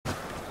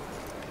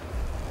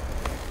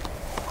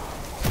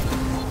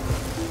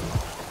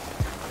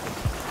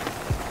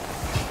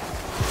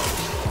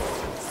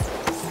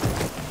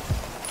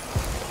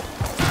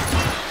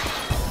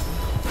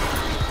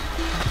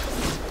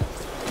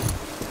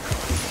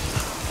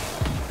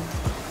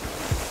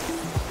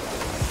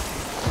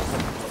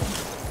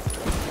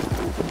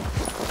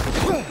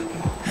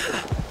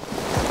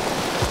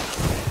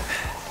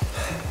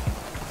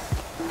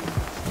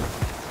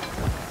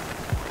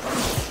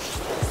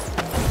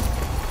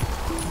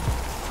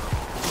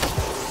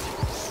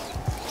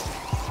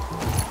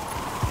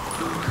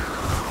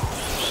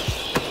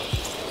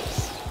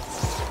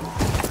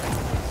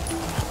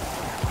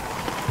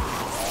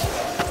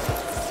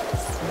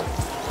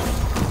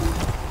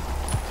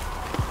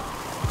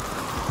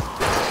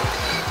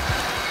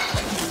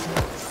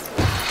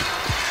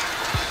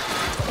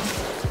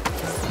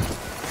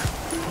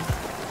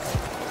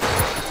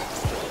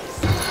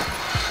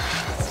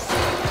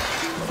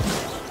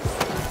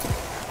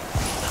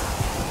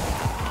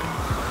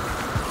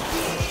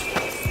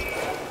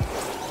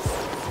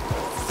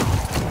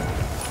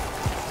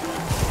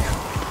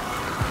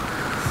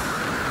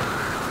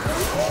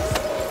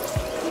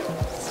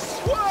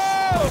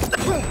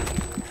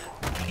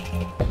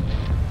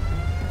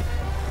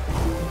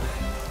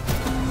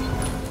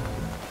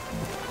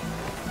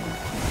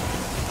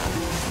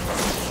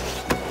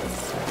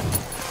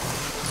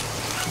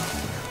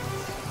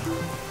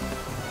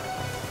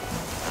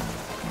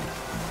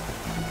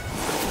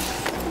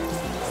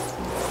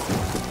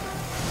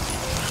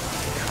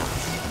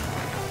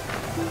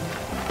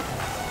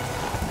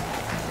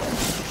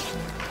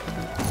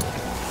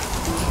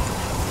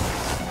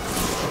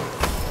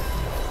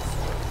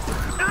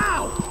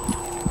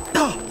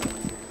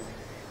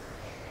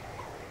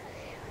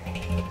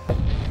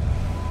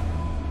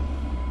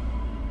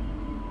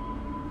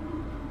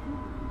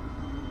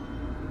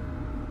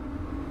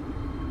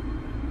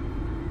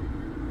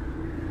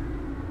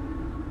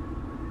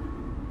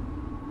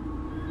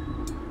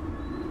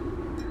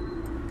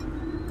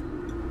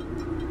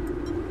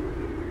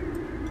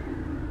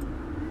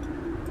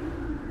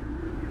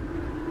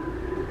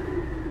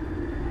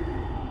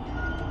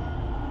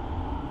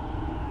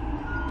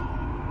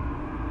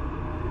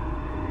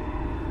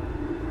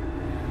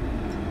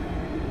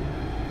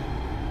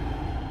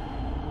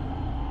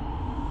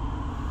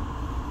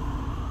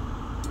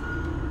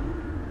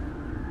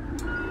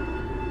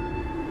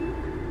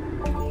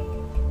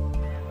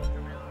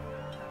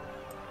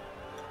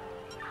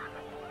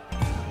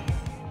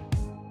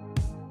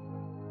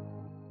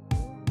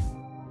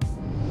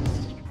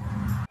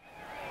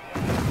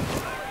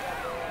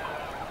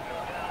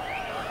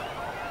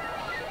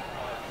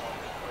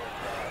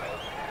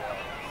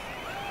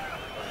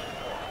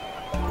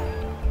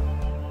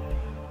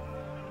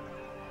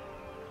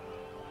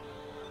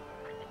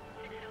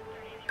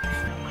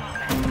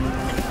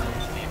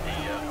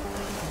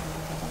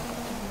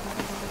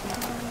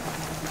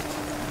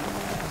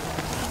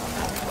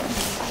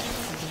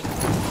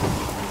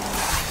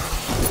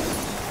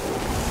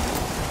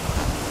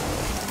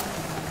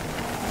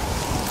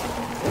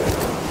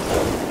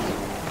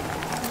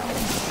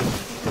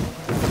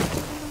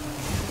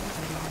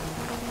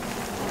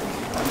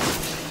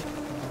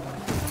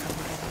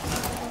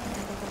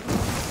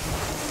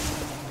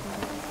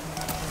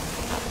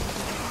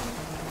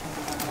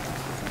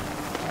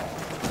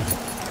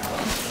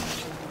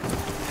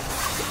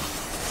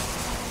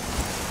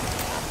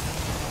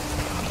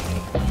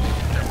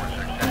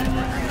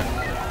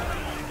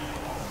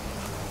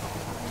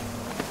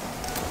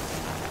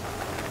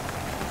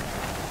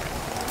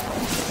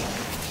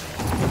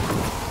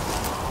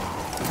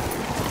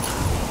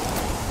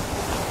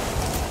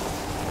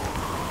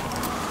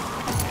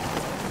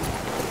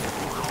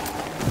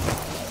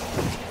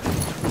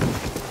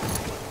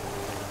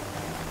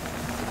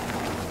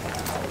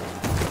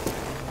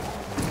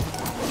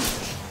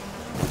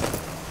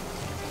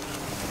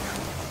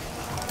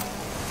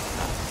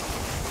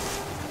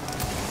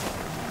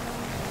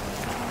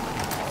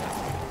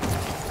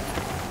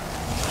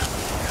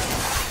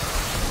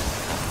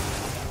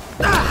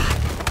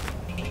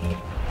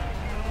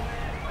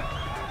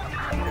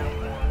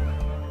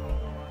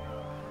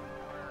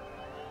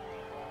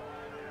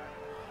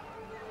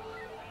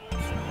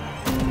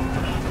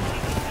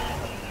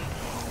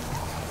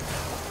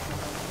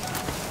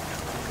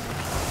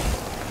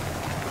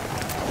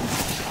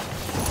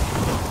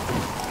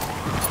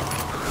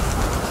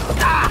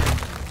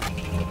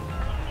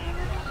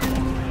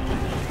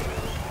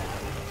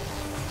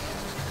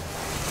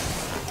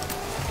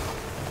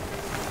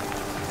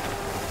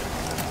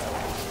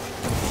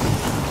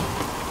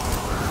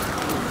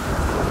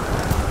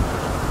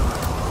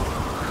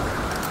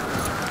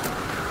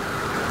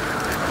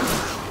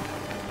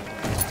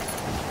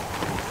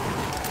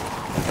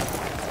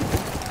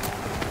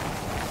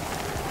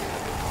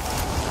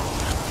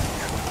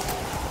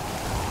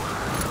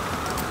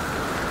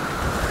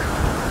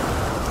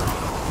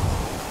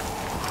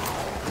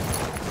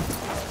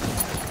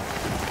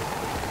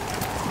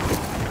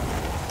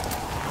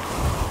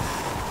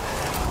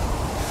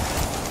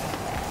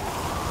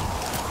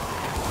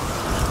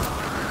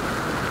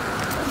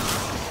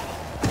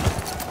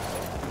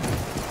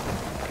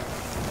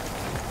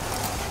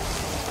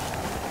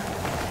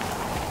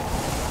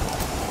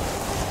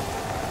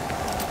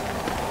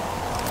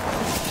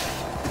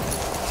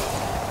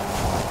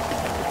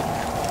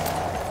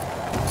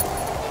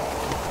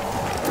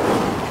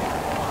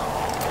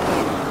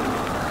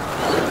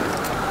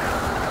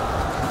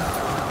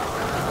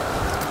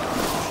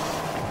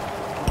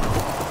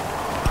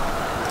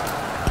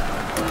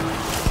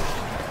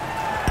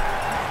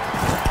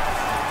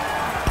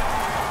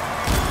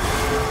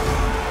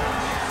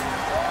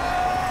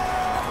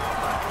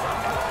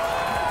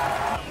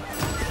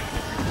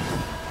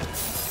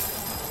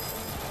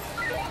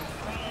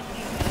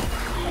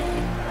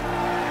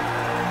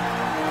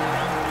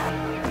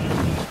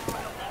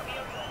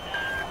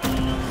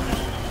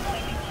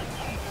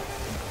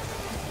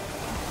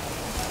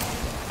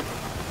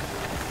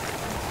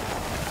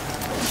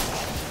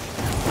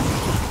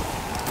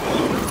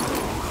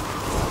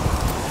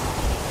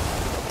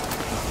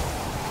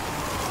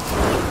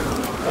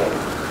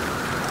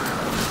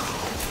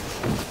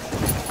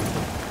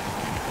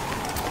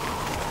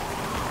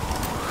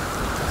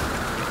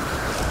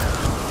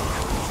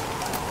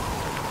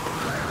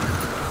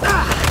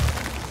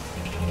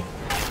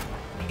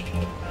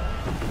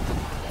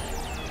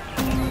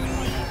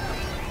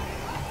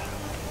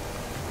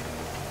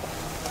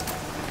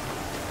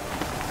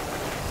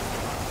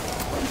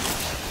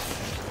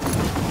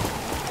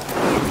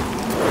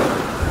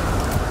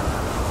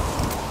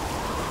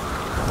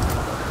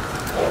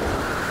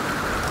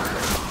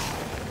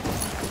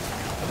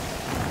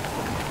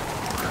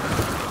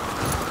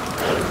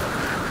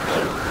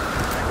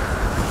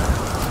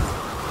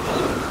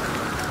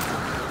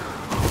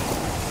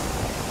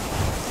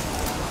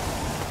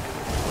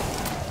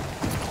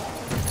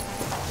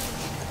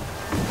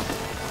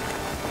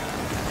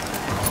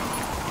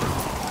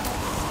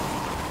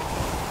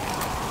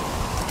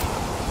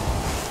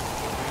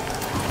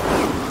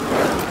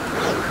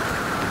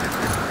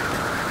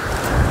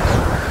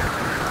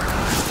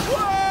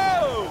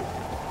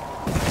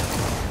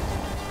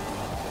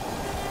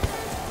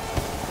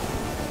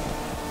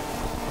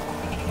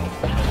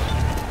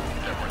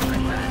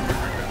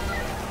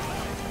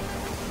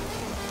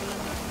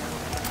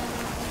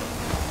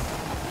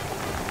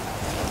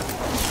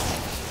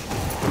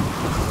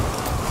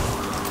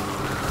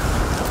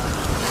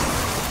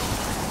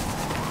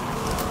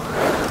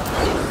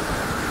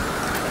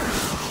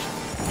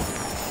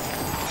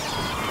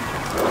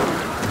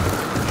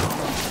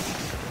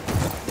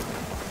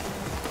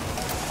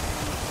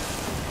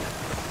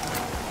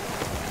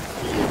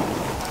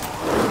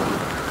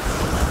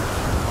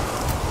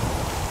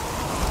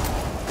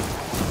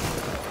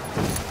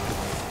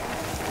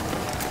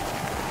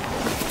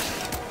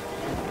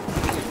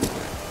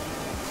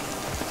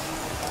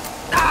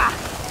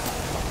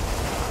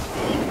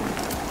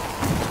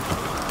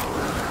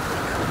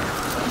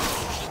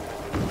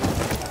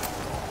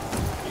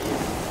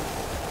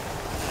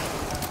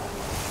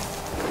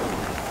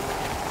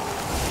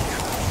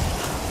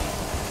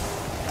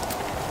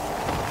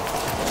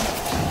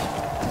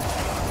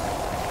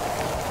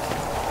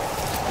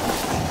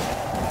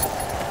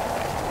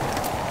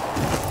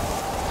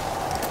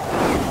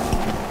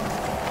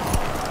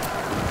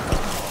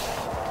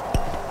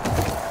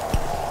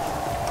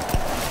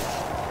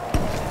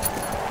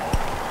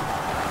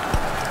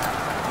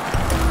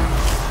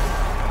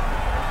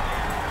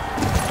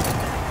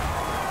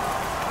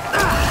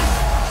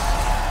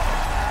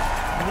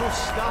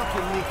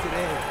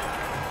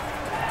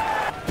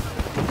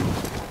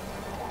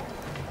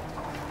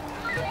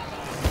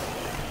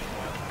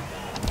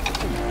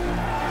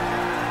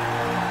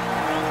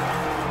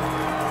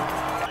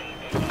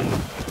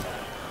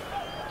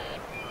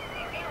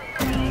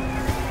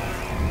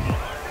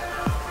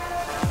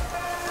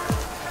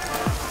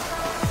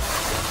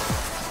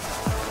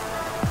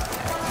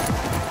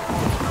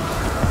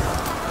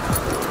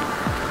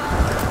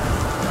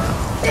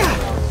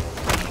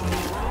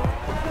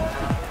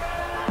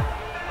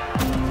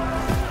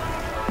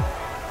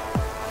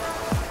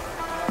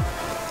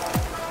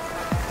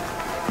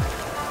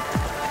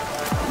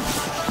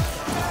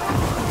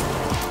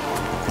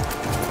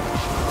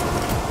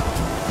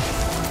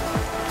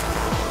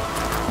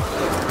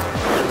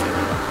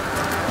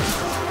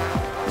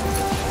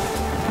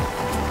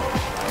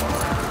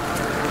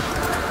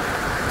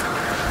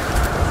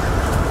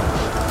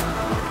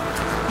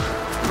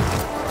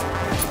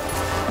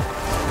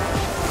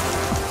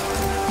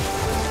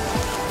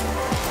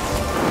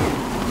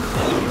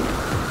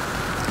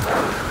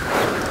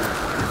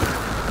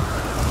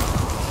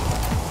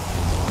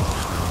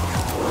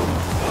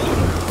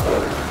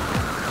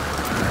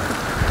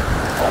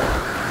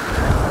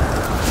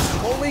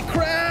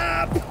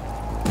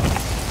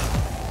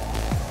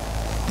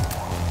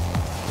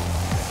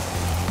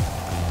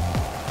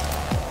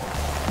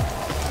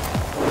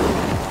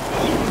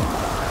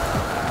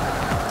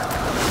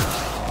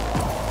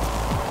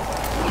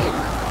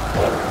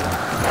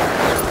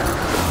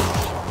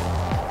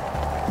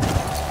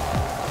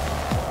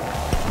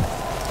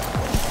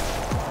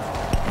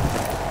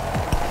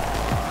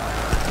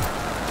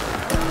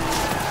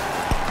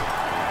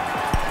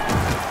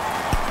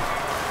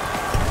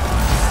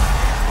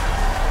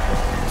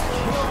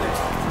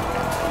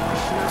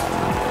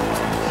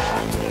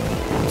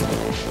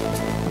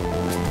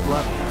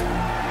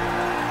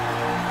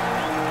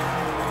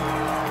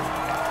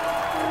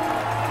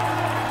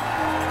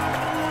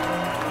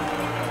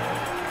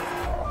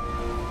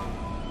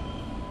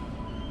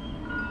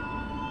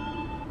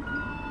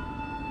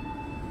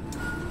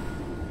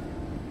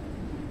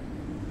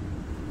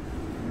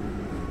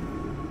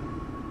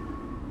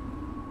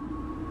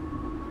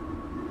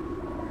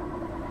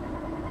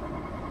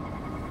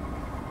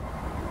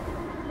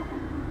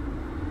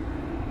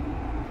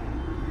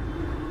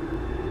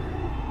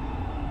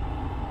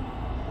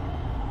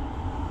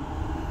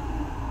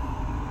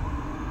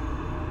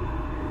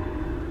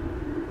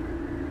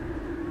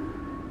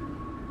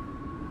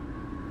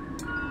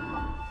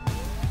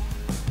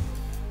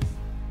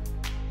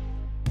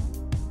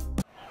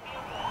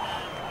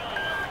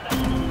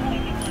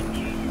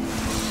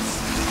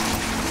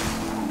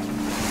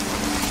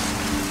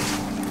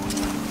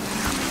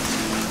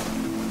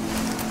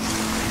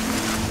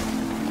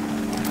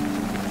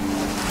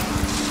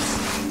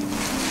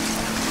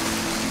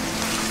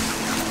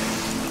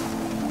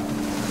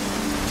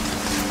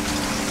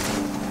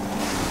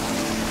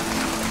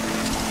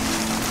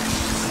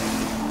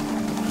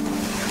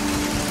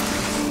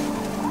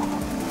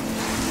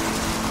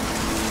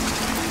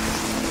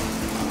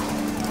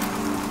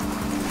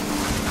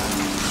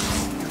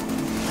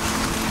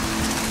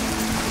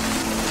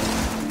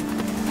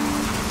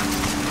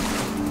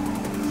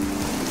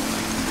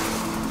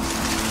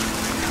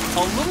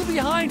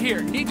behind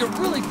here. Need to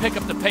really pick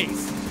up the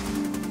pace.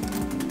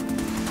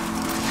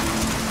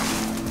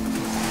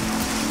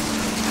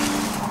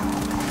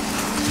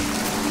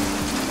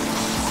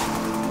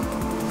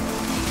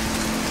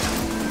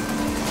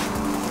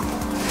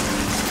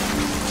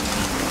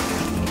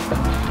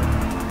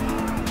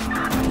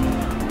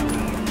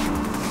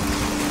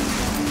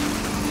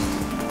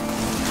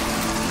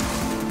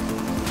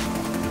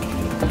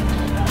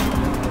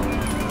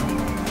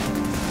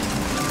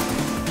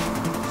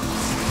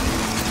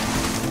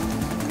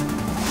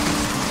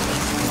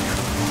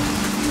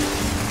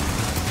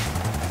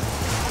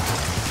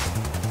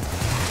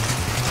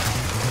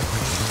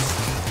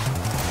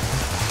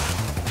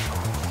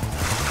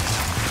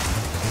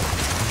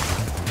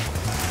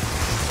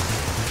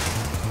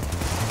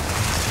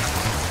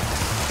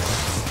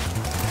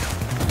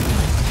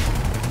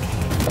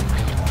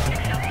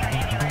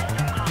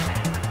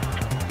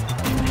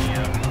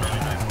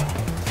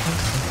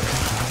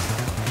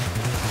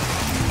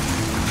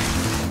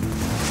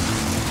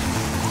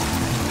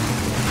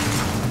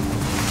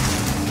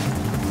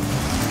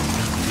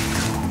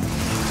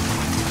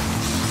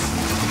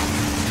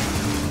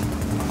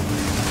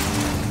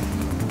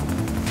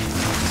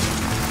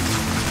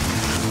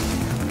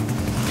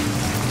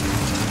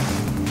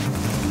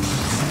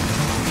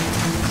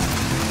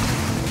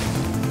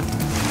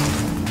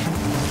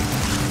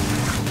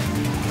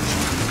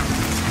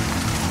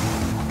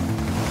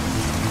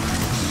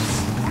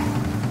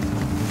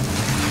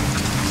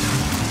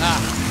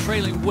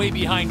 Trailing way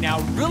behind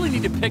now. Really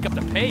need to pick up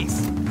the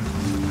pace.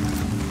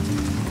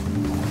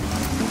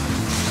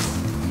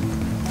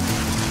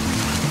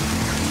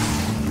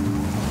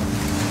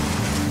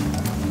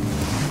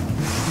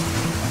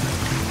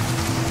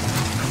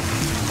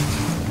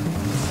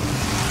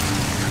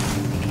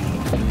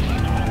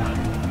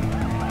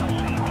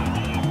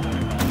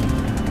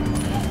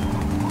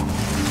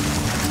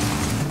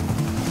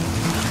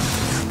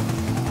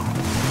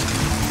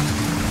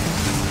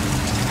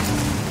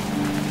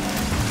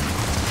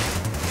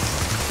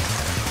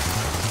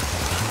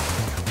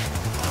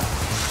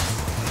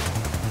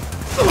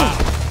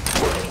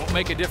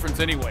 Make a difference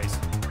anyways.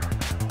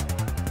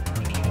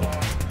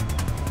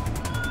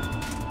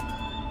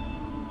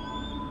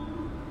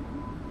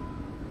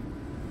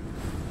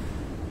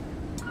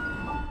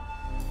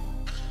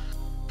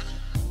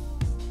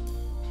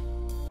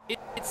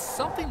 It's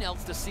something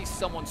else to see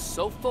someone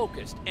so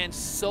focused and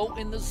so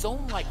in the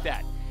zone like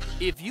that.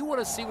 If you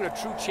want to see what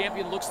a true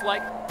champion looks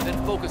like, then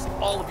focus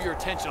all of your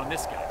attention on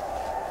this guy.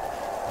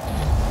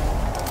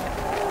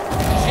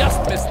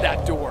 Just missed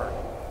that door.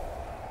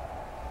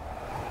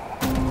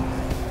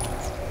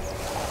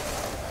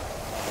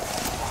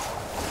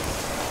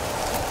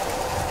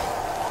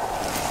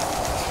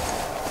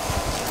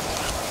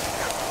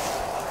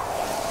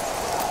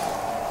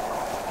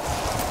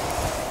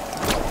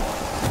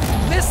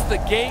 The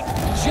gate,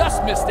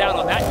 just missed out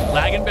on that.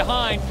 Lagging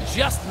behind,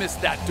 just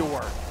missed that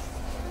door.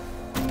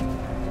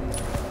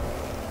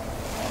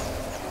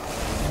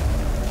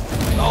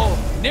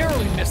 Oh,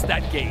 narrowly missed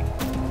that gate.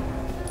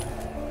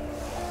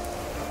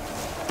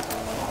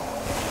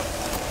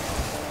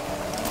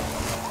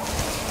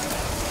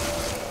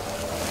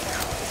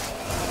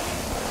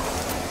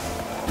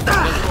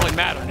 Doesn't really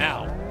matter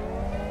now.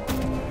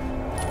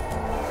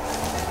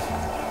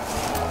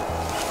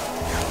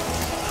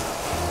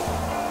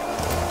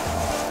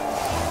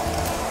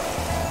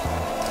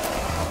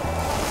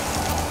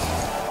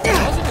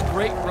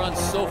 Great run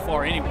so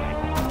far anyway.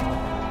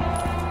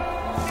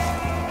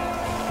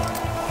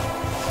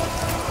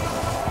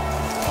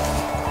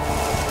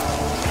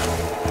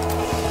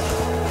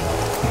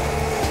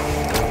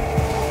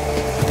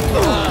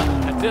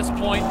 At this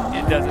point,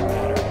 it doesn't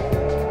matter.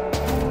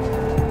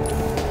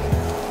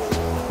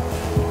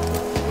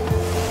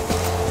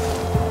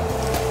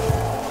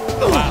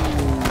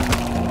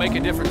 Wow. It'll make a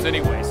difference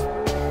anyways.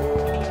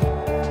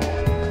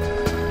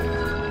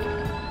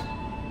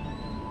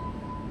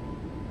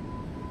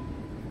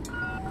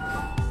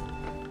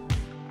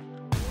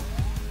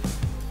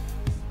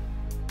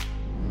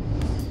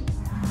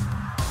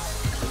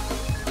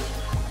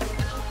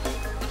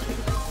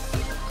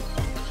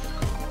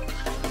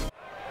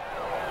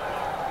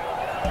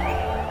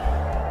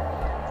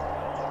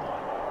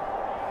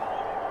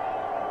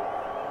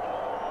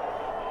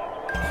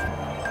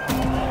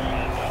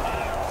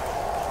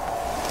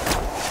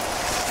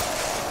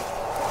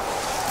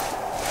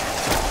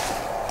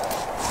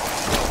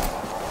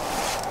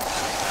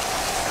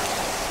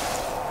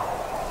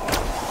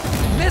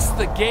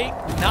 The gate,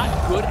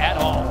 not good at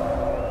all.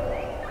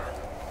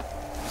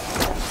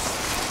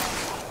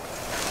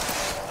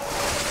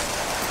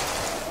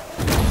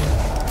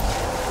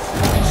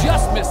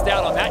 Just missed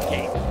out on that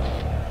gate.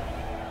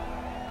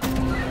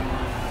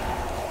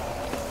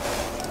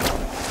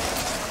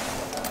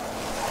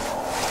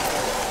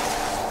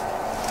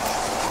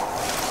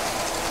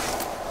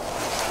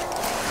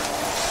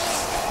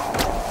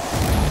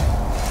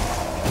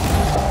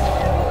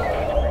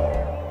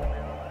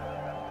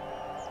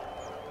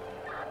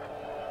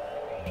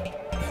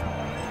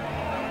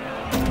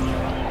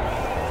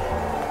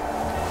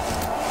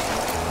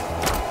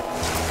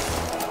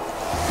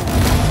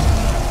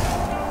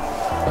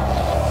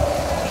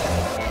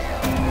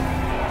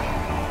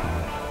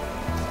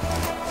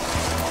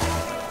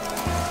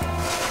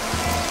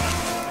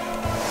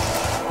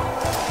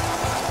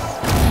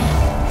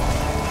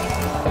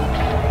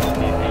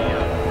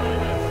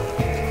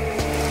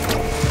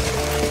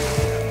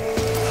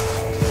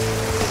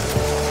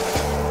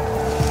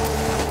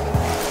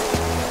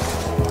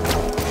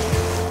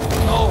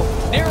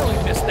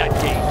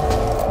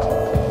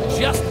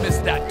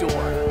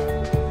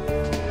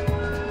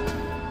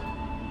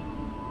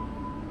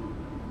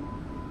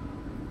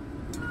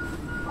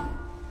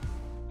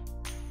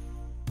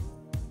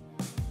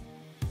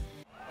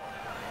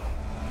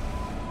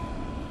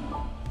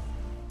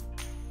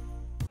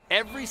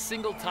 every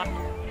single time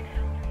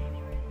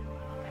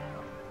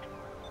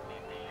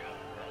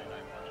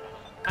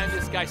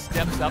this guy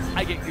steps up,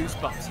 I get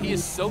goosebumps. He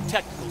is so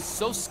technical,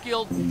 so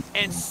skilled,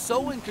 and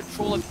so in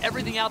control of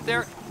everything out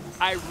there.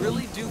 I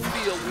really do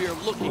feel we are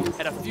looking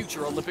at a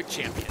future Olympic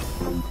champion.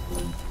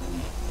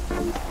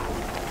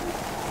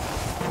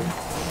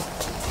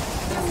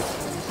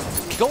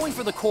 Going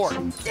for the court.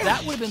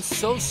 That would have been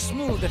so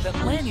smooth if that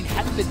landing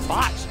hadn't been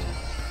botched.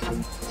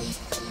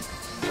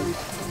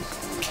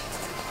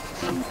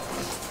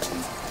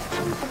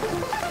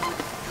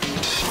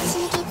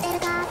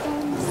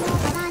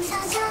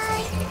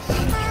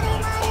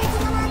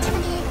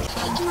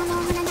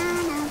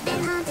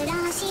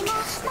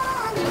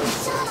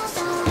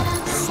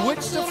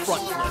 Switch to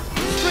front flip.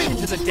 Straight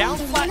into the down,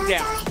 flat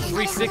down.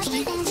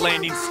 360,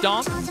 landing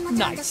stomp,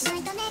 nice.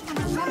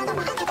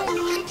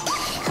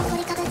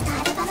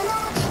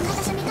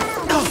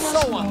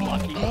 So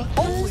unlucky.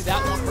 Hopefully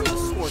that won't hurt the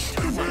score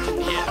too much in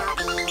the end.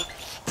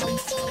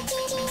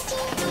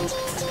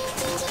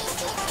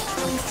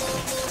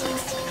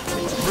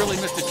 Really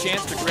missed a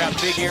chance to grab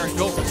big air and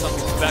go for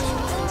something special.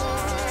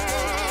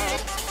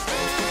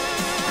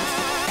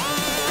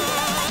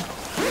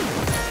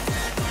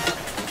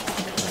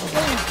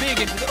 Going big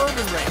into the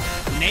urban race.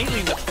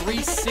 Nailing the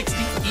 360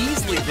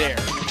 easily there.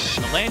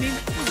 And the landing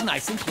was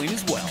nice and clean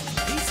as well.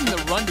 Piecing the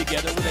run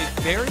together with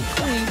a very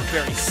clean,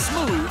 very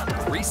smooth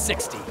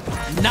 360.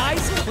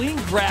 Nice clean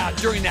grab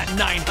during that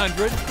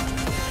 900.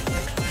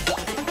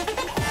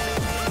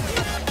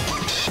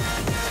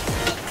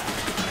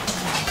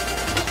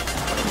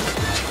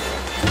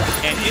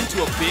 And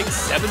into a big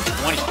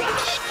 720.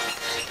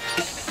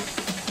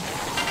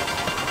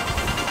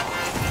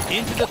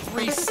 Into the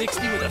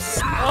 360 with a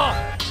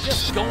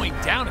just going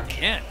down at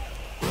the end.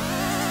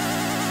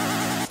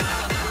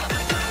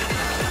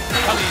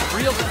 Coming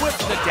real quick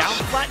to the down,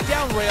 flat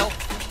down rail.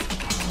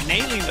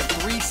 Nailing the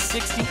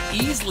 360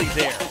 easily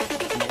there.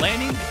 And the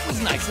landing was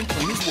nice and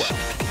clean as well.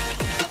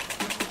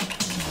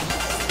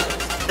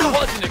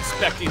 Wasn't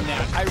expecting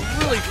that. I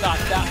really thought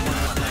that one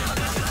was landing.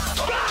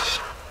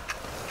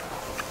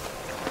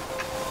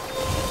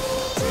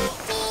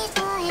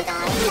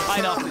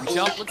 Hide off the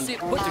jump. Let's see it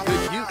put to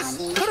good use.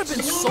 Could have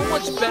been so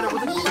much better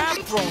with a grab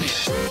thrown in.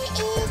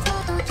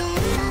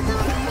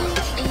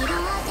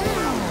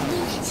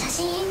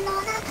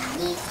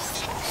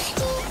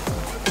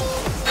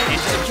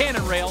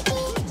 Cannon rail,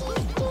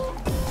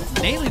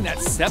 nailing that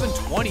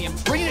 720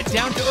 and bringing it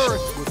down to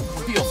earth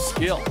with real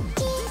skill.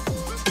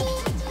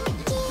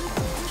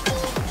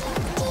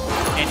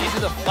 And into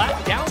the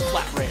flat down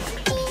flat rail.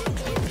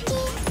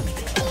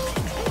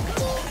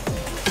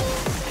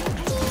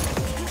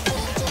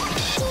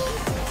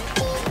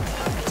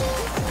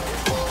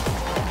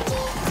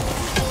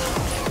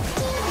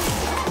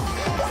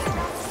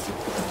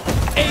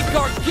 A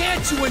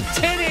gargantuan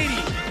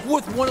 1080.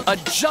 With a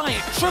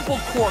giant triple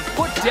cork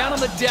put down on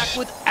the deck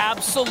with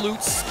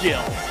absolute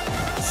skill.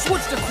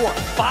 Switch to cork,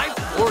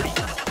 540.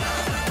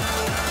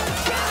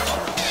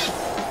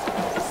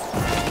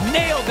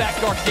 Nail that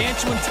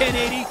gargantuan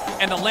 1080,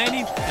 and the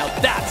landing, now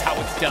that's how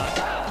it's done.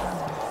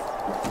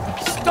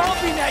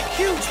 Stomping that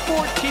huge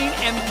 14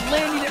 and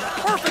landing it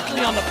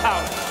perfectly on the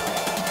powder.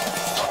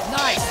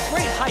 Nice,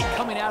 great height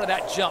coming out of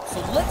that jump, so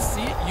let's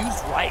see it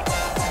used right.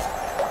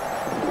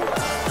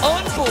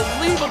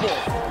 Unbelievable.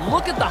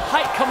 Look at the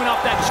height coming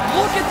off that.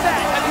 Look at that.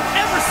 Have you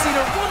ever seen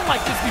a run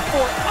like this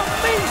before?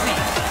 Amazing.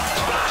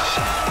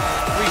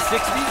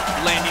 360,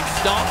 landing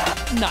stomp,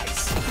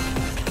 nice.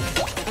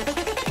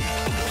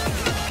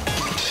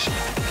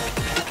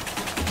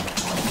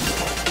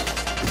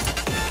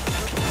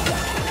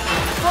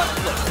 Front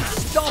flip,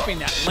 stomping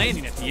that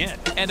landing at the end.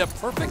 And a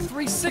perfect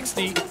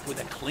 360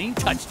 with a clean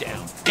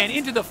touchdown. And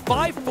into the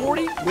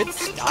 540 with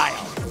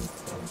style.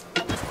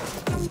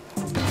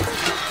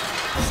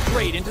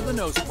 Straight into the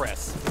nose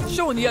press,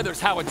 showing the others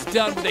how it's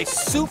done with a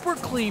super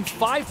clean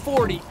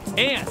 540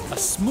 and a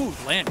smooth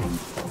landing.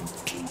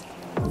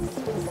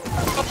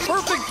 A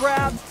perfect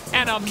grab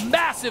and a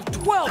massive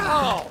 12.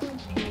 Oh,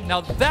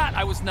 now that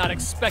I was not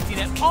expecting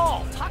at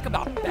all. Talk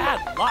about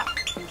bad luck.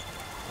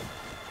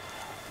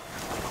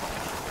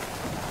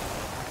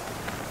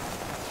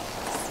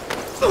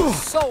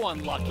 So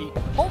unlucky.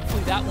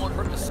 Hopefully that won't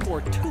hurt the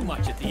score too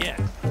much at the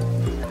end.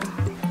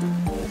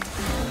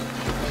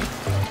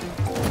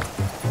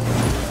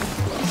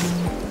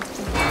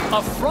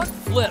 A front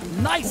flip,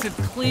 nice and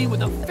clean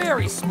with a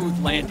very smooth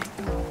landing.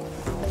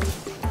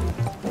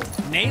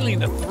 Nailing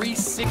the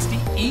 360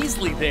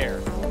 easily there.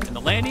 And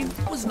the landing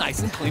was nice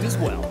and clean as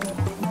well.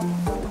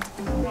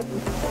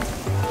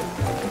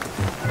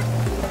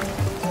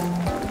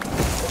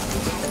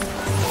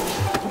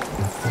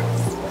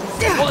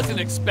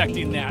 Wasn't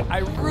expecting that. I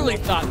really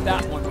thought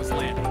that one was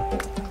landing.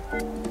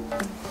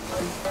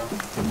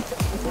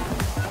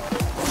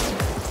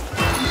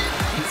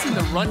 Piecing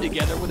the run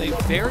together with a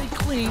very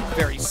clean,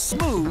 very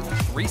smooth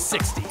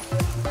 360.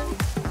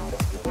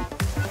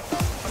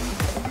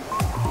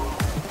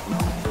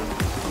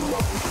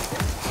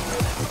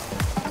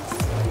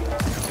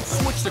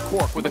 Switch to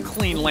cork with a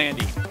clean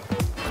landing.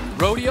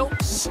 rodeo,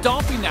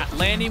 stomping that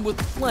landing with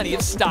plenty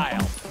of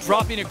style.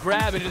 Dropping a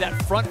grab into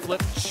that front flip,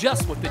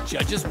 just what the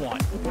judges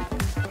want.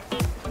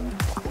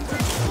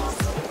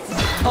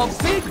 A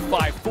big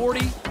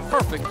 540,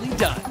 perfectly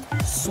done.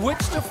 Switch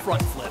to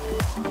front flip.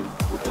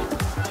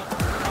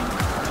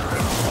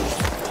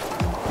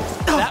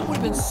 That would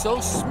have been so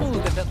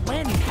smooth that that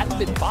landing hadn't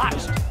been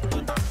botched.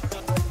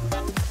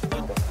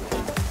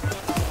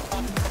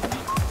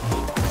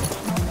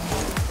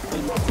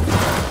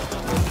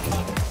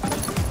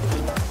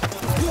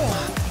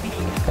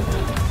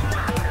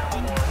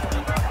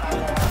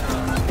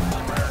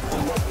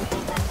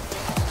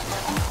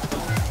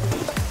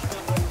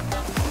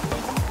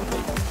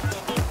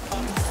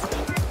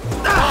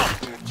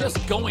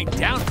 Just going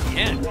down at the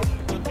end.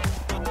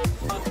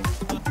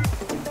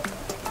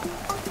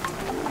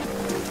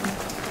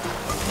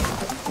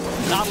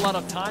 Not a lot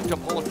of time to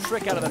pull a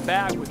trick out of the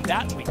bag with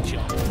that weak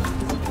jump.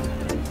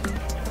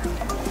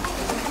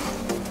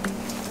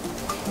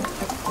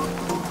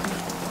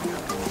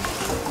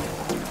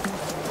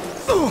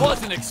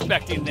 Wasn't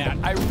expecting that.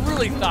 I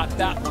really thought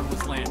that one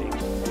was landing.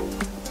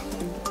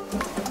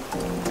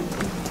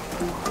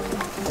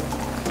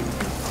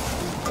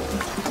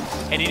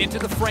 Heading into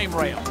the frame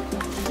rail.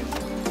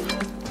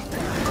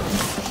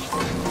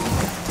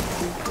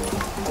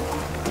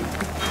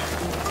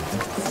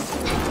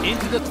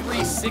 Into the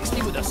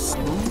 360 with a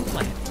smooth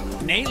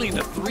landing. Nailing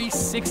the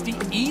 360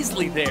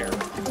 easily there.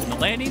 And the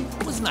landing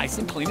was nice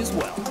and clean as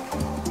well.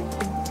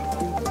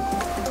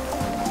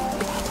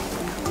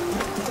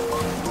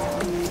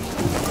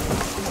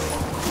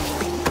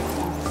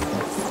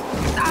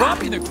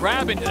 Dropping the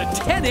grab into the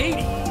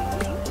 1080.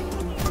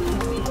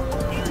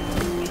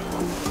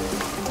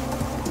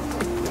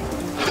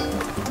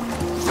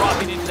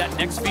 Dropping into that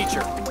next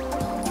feature.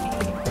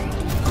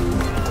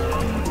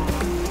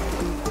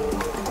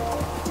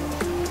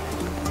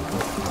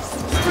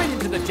 Straight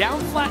into the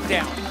down, flat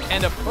down,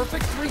 and a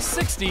perfect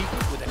 360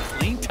 with a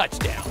clean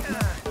touchdown.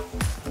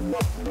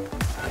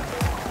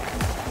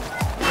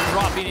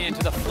 Dropping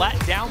into the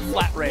flat down,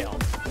 flat rail.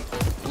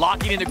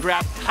 Locking in the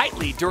grab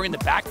tightly during the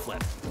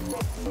backflip.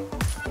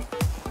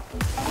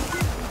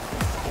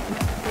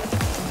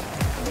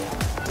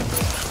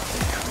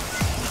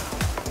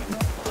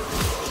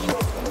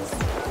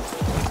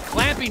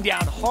 Clamping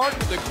down hard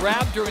with the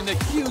grab during the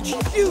huge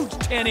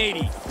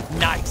 1080.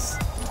 Nice.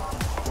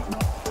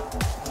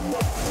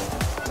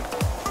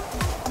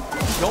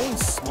 Going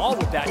small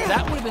with that.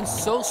 That would have been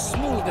so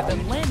smooth that the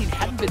landing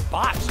hadn't been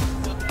botched.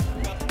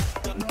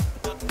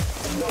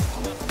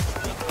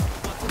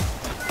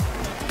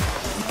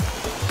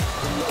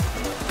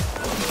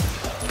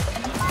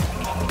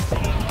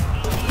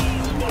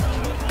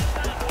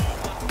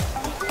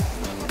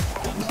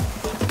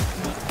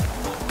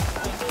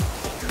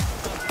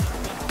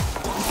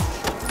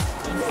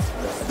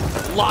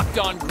 Locked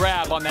on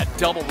grab on that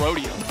double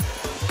rodeo.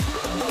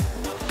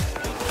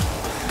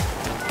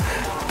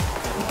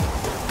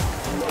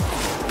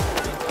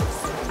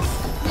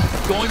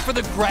 Going for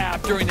the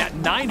grab during that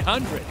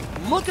 900.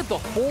 Look at the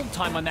hold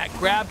time on that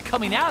grab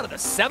coming out of the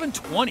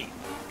 720.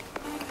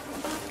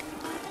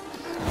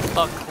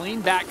 A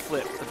clean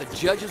backflip, but the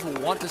judges will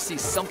want to see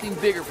something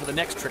bigger for the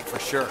next trick for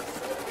sure.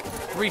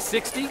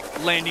 360,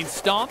 landing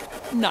stomp,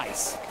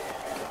 nice.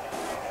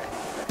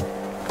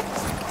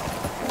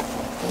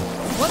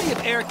 Plenty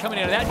of air coming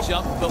out of that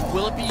jump, but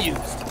will it be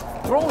used?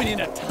 Throwing in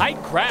a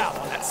tight grab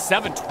on that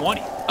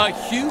 720. A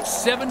huge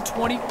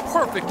 720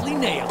 perfectly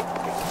nailed.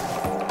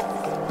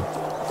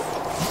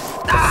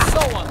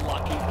 So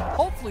unlucky.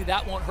 Hopefully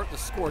that won't hurt the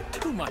score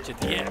too much at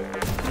the end.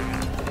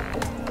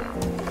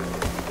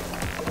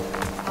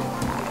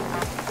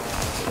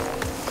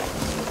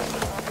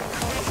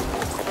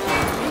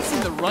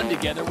 Piecing the run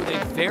together with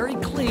a very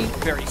clean,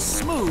 very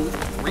smooth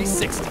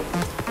 360.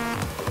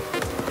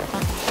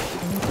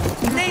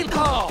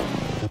 Oh,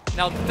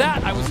 now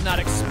that I was not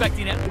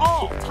expecting at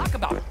all. Talk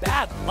about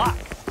bad luck.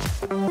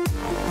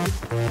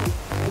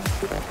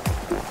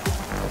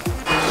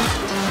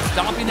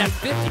 Stomping that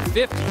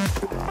 50-50.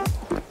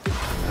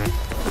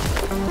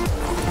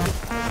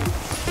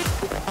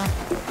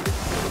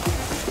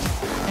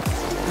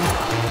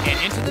 And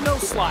into the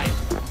nose slide.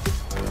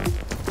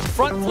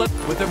 Front flip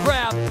with a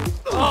grab.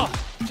 Oh,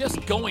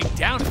 just going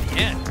down at the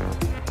end.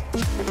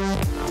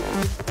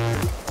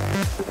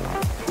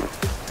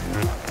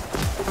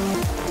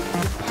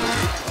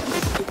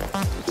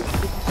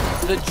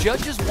 The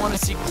judges want to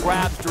see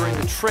grabs during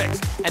the tricks,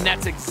 and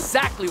that's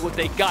exactly what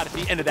they got at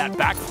the end of that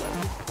backflip.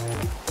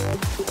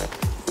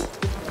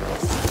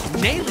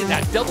 Nailing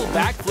that double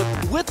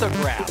backflip with a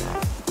grab.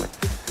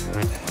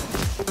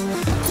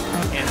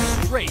 And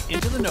straight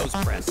into the nose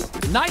press.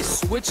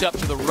 Nice switch up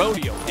to the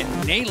rodeo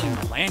and nailing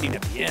the landing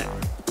at the end.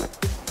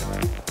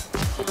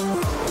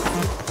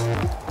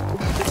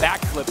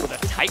 Backflip with a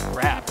tight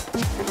grab.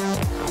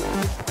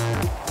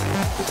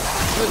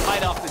 Good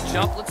height off the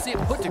jump. Let's see it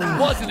put to.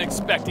 Wasn't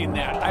expecting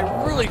that. I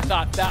really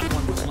thought that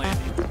one was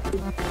landing.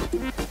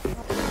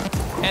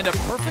 And a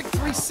perfect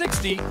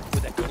 360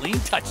 with a clean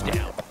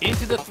touchdown.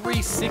 Into the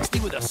 360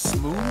 with a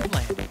smooth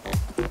landing.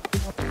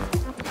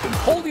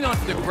 Holding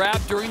onto the grab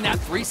during that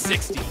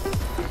 360.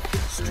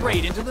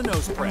 Straight into the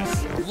nose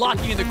press.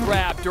 Locking in the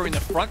grab during the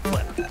front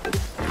flip.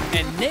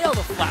 And nail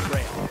the flat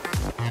rail.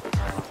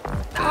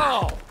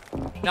 Oh,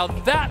 now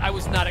that I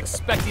was not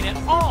expecting at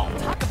all.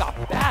 Talk about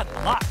bad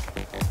luck.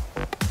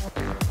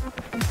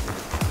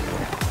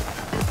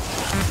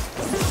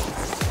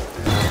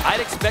 I'd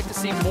expect to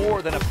see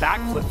more than a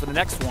backflip for the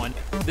next one.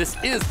 This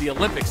is the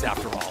Olympics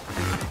after all.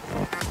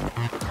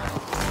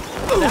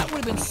 That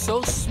would have been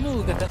so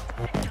smooth that the...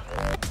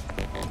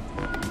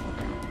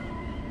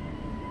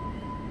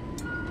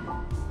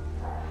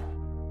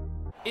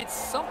 It's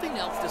something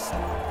else to see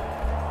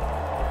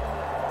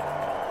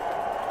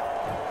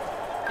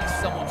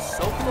someone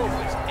so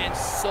focused and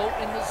so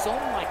in the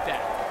zone like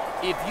that.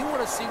 If you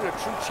want to see what a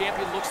true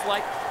champion looks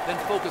like, then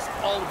focus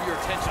all of your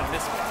attention on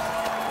this one.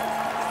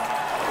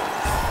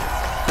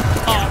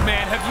 Oh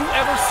man, have you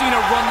ever seen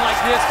a run like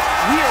this?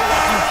 We are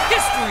watching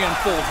history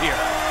unfold here.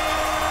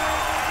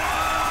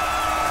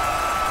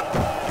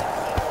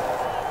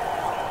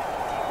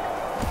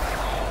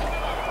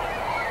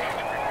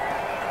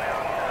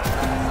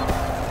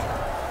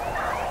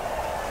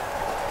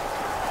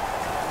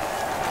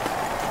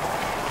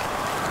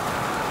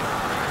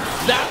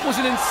 That was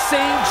an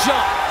insane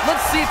jump.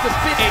 Let's see if the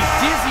bit a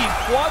dizzy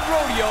quad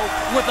rodeo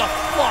with a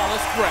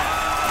flawless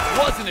grab.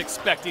 Wasn't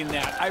expecting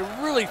that. I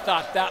really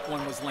thought that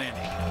one was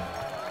landing.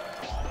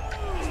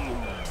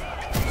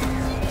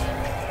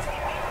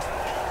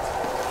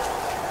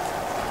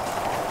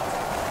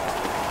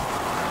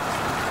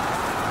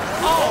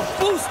 Oh,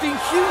 boosting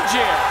huge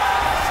air.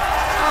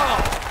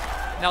 Oh,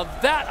 now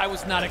that I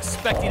was not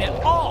expecting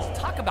at all.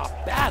 Talk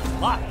about bad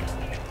luck.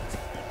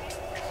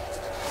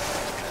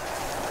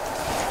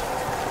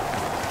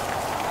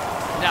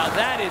 Now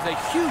that is a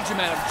huge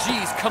amount of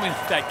G's coming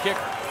with that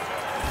kicker.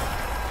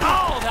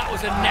 Oh, that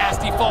was a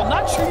nasty fall.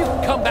 Not sure you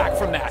can come back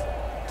from that.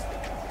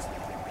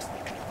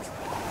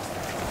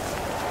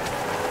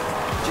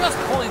 Just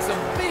pulling some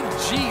big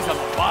G's on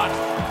the bottom.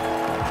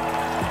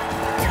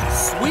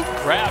 Sweet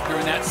grab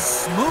during that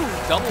smooth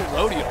double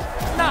rodeo.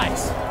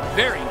 Nice,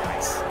 very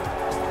nice.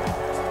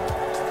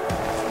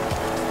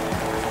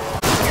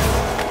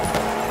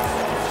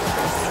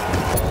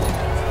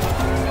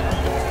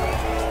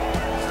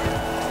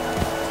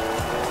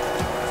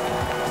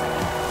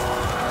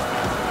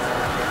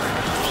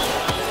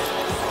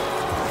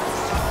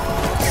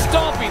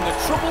 Stomping the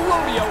triple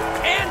rodeo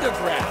and a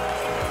grab.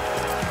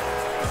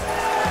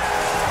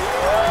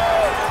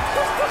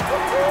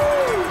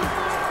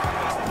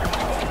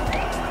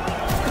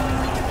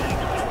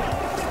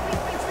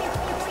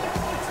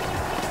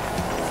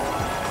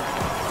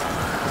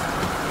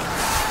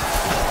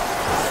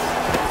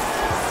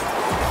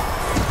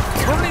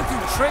 Burning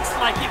through tricks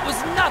like it was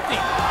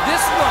nothing.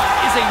 This run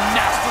is a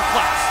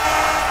masterclass.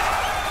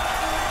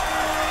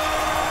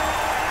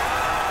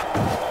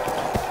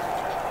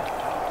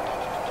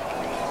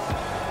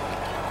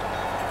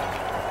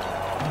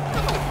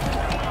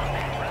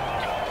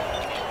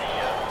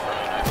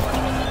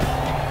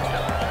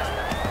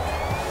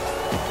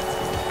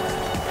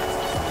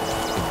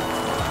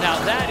 Now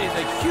that is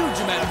a huge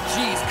amount of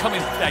G's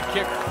coming with that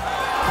kicker.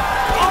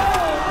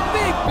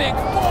 Oh, big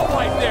fall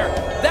right there.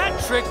 That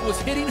trick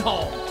was hitting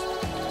home.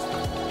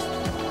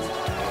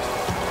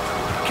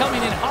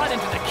 Coming in hot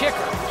into the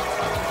kicker.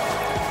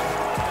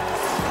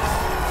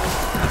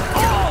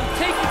 Oh,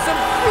 taking some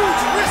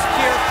huge risk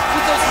here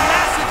with those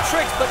massive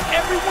tricks, but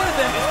every one of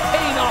them is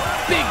paying off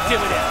big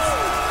dividends.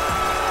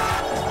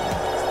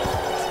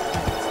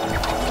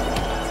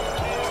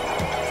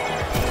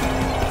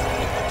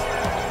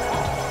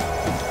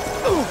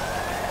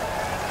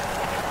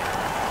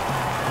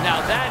 Now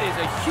that is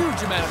a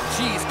huge amount of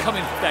G's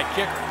coming with that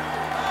kicker.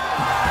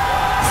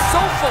 So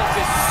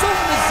focused, so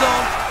in the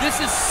zone, this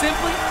is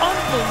simply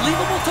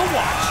unbelievable to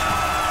watch.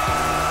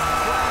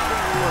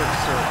 Cracking work,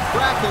 sir.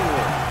 Cracking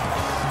work.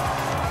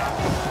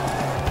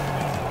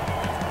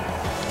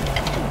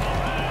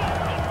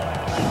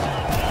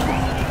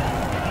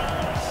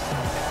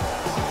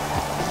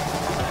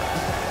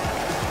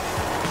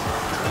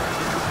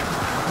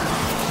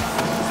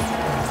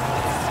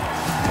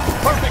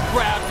 Perfect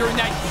grab during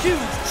that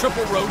huge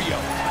triple rodeo.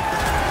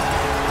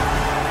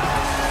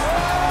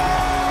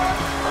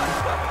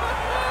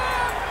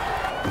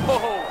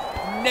 Oh,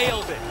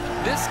 nailed it.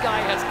 This guy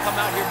has come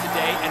out here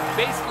today and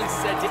basically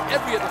said to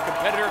every other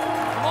competitor,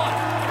 come on,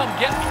 come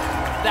get me.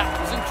 That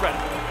was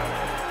incredible.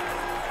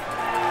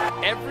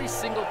 Every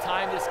single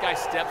time this guy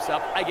steps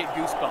up, I get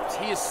goosebumps.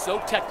 He is so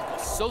technical,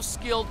 so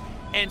skilled,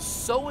 and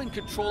so in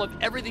control of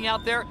everything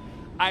out there.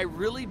 I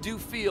really do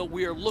feel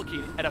we are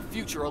looking at a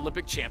future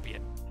Olympic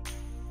champion.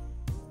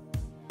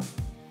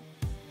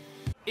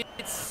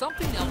 It's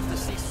something else to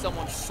see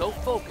someone so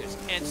focused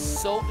and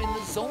so in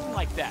the zone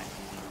like that.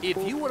 If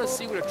you want to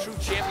see what a true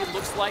champion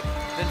looks like,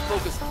 then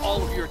focus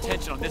all of your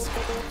attention on this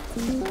one.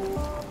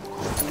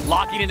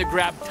 Locking in the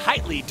grab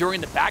tightly during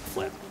the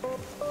backflip.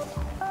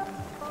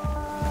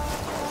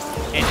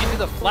 And into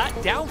the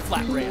down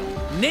flat rail.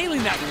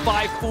 Nailing that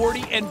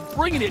 540 and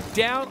bringing it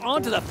down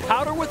onto the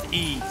powder with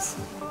ease.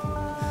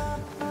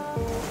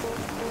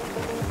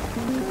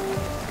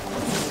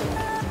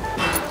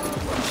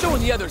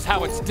 Showing the others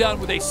how it's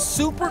done with a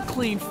super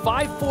clean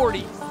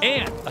 540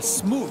 and a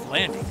smooth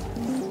landing.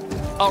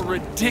 A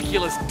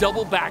ridiculous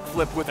double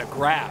backflip with a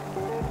grab.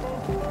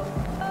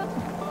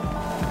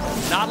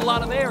 Not a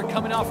lot of air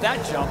coming off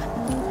that jump.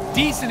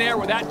 Decent air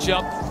with that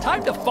jump.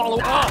 Time to follow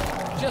up.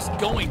 Just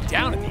going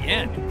down at the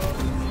end.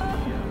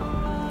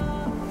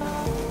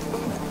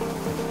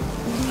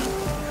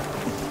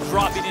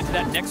 Dropping into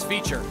that next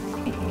feature.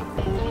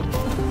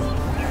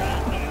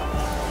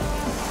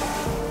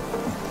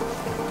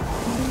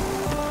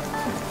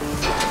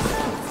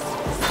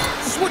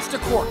 Switch to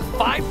cork,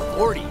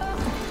 540.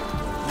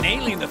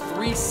 Nailing the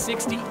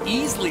 360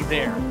 easily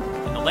there.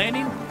 And the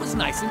landing was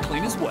nice and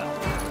clean as well.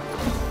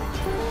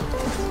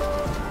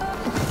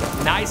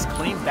 Nice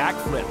clean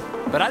backflip,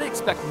 but I'd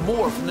expect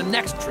more from the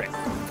next trick.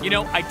 You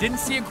know, I didn't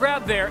see a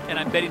grab there, and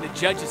I'm betting the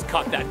judges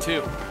caught that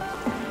too.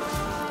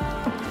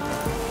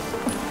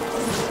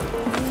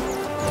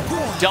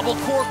 Double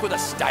cork with a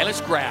stylish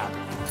grab.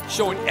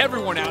 Showing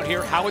everyone out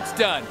here how it's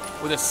done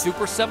with a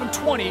Super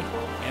 720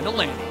 and a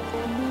landing.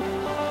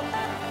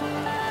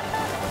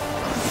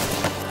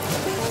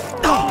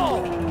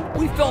 Oh!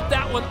 We felt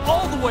that one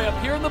all the way up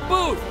here in the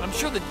booth. I'm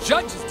sure the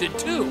judges did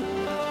too.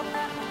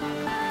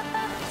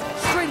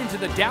 Straight into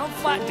the down,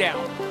 flat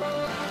down.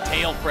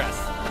 Tail press.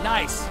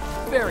 Nice.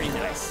 Very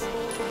nice.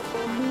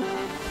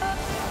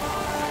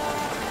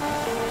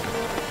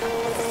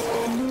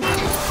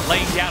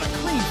 Laying down a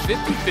clean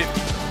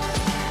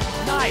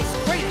 50-50.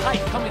 Nice. Great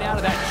height coming out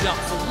of that jump,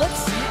 so let's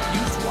see it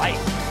used right.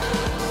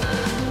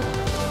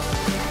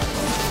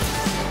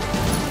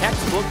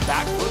 Textbook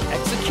backflip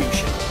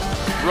execution.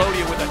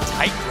 Rodeo with a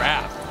tight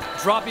grab.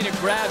 Dropping a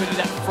grab into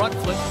that front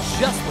flip,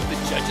 just what the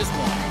judges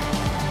want.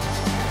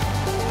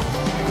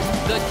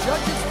 The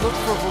judges look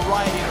for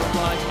variety in a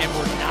run, and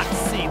we're not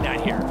seeing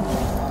that here.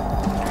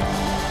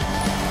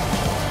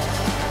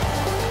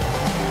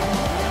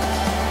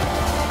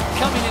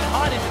 Coming in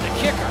hot into the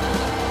kicker.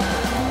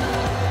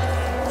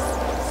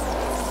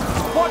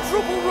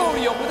 Quadruple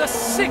rodeo with a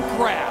sick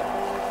grab.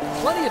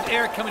 Plenty of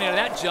air coming out of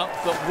that jump,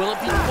 but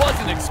Willoughby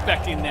wasn't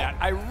expecting that.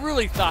 I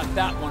really thought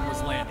that one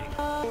was landing.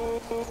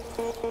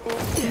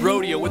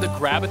 Rodeo with a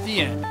grab at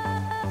the end.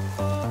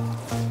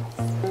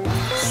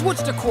 Switch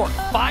to cork,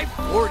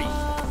 540.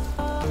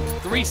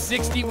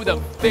 360 with a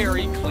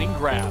very clean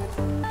grab.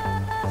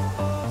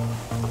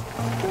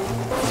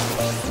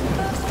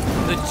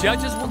 The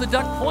judges will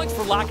deduct points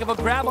for lack of a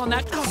grab on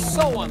that.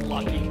 So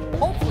unlucky.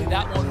 Hopefully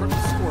that won't hurt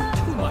the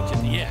score too much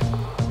in the end.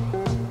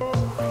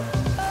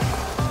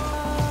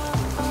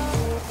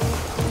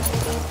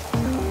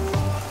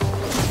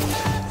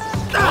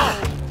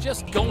 Oh,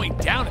 just going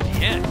down at the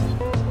end.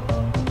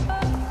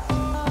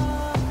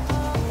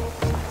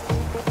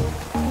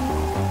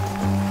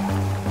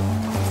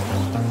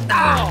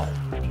 Oh!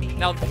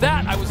 Now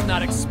that I was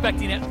not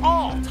expecting at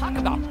all. Talk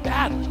about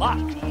bad luck.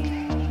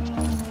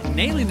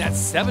 Nailing that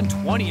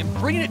 720 and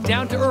bringing it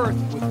down to earth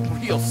with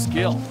real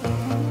skill.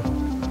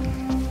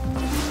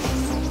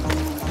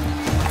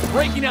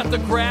 Breaking out the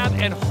grab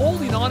and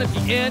holding on at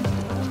the end.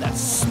 That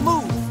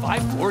smooth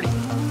 540.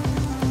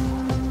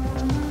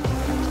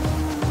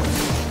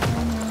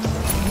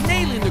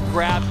 Nailing the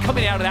grab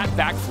coming out of that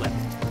backflip.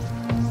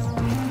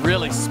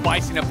 Really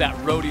spicing up that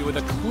rodeo with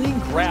a clean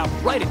grab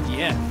right at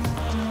the end.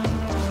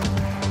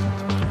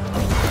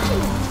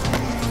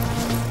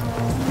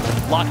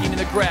 Locking in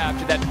the grab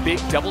to that big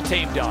double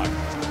tame dog.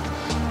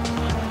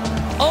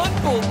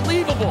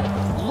 Unbelievable!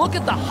 Look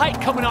at the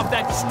height coming off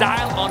that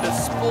style on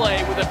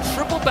display with a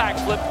triple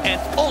backflip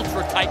and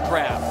ultra tight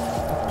grab.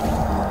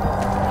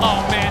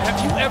 Oh man,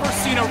 have you ever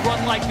seen a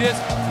run like this?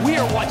 We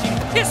are watching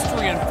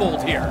history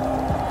unfold here.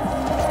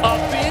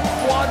 A big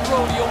quad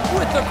rodeo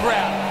with a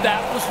grab.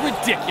 That was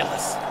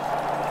ridiculous.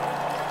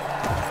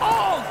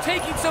 Oh,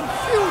 taking some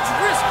huge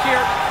risk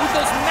here with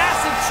those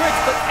massive tricks,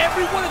 but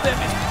every one of them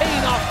is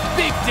paying off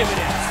big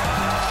dividends.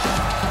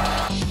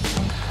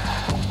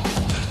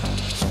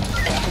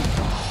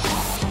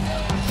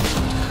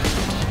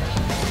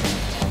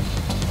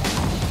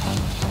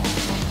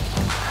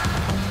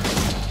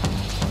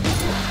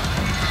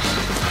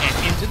 And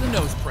into the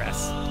nose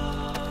press.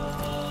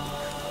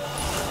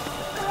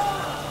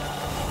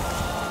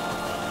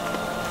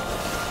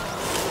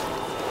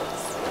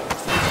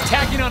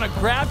 Tacking on a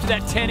grab to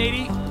that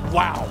 1080.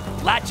 Wow,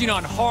 latching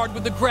on hard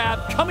with the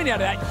grab, coming out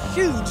of that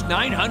huge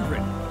 900.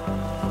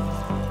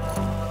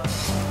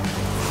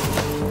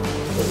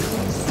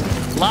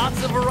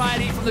 Lots of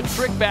variety from the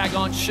trick bag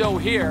on show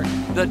here.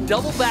 The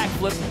double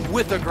backflip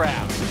with a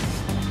grab.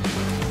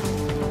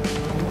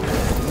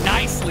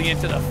 Nicely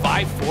into the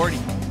 540.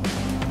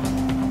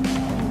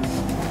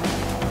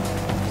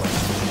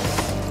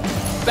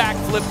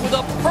 Backflip with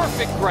a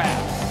perfect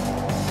grab.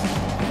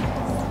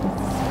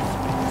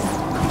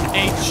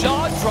 A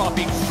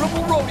jaw-dropping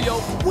triple rodeo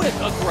with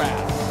a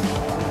grab.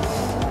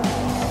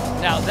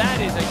 Now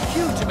that is a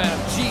huge amount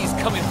of G's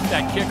coming from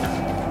that kicker.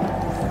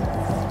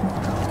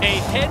 A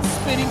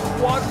head-spinning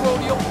quad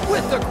rodeo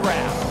with a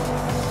grab.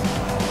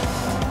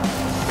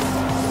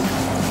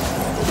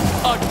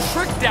 A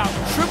tricked out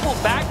triple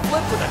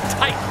backflip with a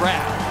tight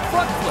grab.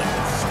 Front flip,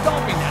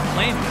 stomping that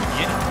landing at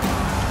the end.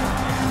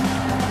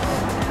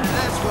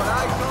 That's what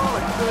I call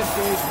a good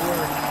day's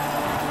work.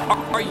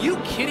 Are you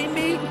kidding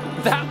me?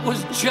 That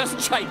was just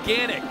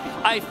gigantic.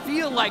 I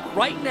feel like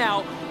right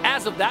now,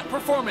 as of that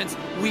performance,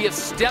 we have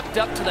stepped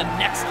up to the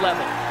next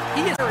level.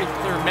 He has a very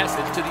clear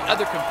message to the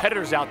other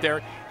competitors out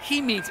there.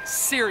 He means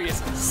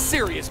serious,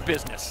 serious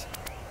business.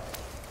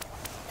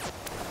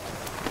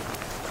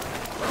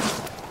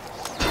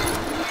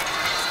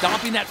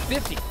 Stomping that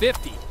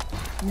 50-50.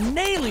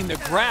 Nailing the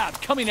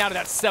grab coming out of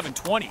that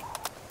 720.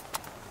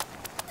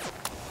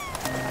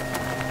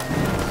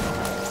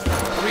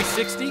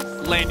 360,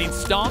 landing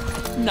stomp,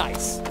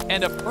 nice.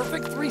 And a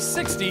perfect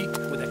 360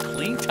 with a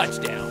clean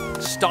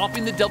touchdown.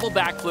 Stomping the double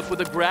backflip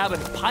with a grab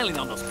and piling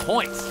on those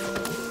points.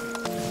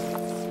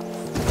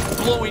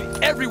 Blowing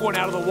everyone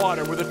out of the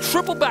water with a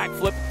triple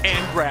backflip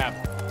and grab.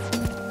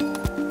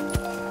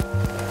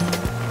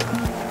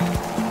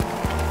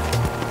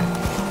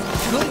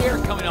 Good air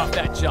coming off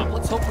that jump.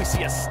 Let's hope we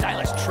see a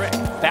stylish trick.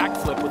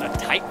 Backflip with a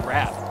tight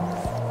grab.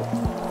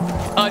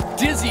 A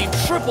dizzying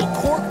triple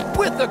cork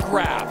with a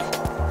grab.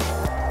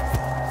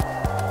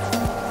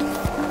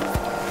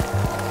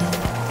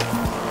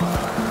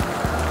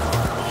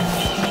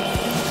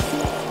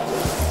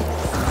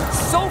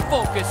 So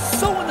focused,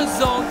 so in the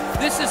zone,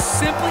 this is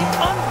simply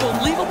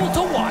unbelievable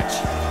to watch.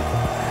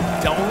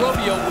 Double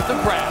rodeo with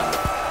a grab.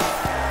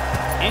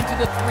 Into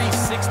the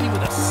 360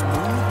 with a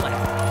smooth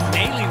land.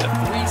 Nailing the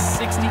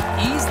 360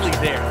 easily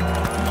there.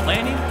 The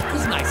landing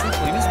was nice and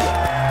clean as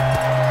well.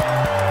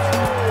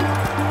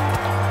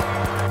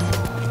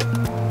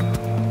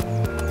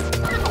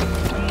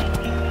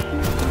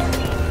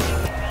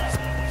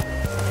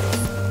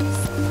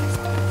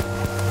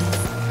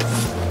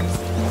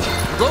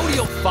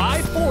 Rodeo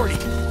 540.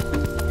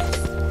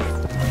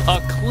 A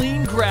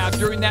clean grab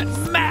during that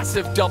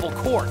massive double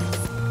cork.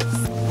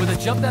 With a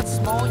jump that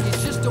small, you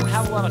just don't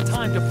have a lot of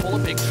time to pull a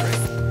big trick.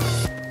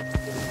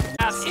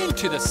 Pass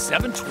into the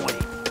 720.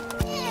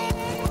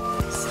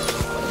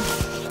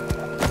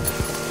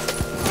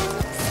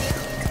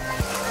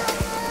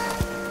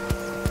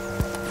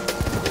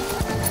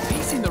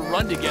 Piecing the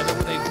run together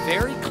with a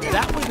very,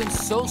 that would have been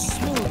so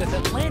smooth that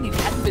the landing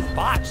hadn't been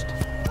botched.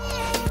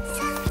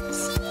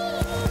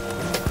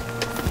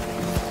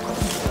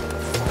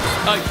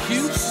 A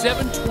huge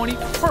 720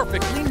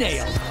 perfectly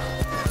nailed.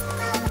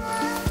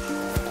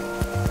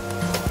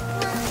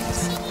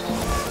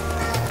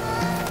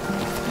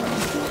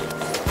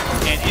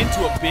 And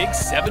into a big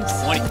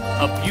 720.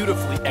 A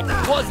beautifully,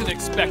 I wasn't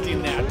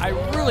expecting that. I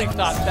really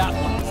thought that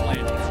one was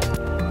landing.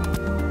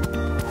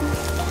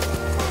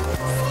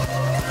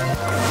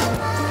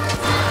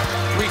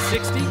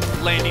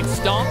 .360, landing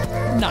stomp,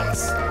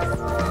 nice.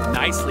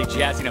 Nicely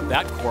jazzing up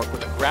that cork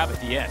with a grab at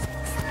the end.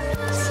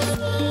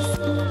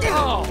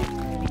 Oh,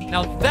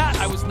 now that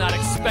I was not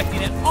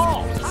expecting at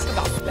all. Talk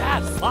about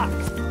bad luck.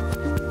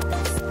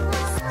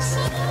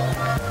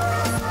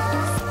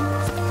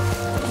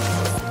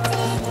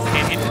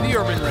 And into the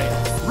urban rail.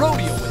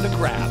 Rodeo with a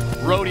grab.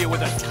 Rodeo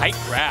with a tight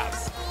grab.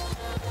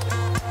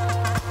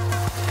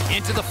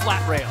 Into the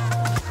flat rail.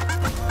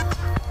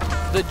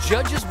 The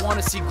judges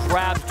want to see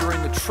grabs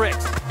during the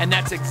tricks, and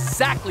that's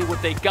exactly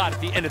what they got at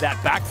the end of that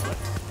backflip.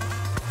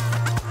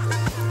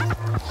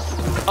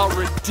 A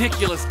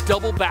ridiculous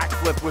double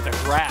backflip with a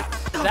grab.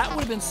 That would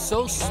have been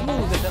so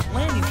smooth that the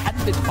landing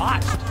hadn't been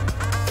botched.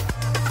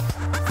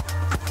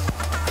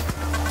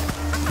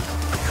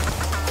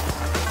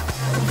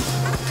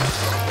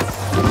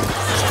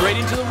 Straight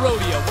into the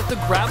rodeo with the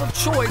grab of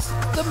choice,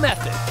 the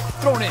method,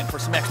 thrown in for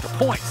some extra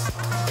points.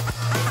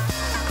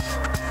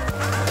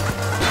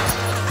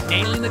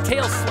 Nailing the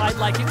tail slide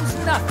like it was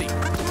nothing.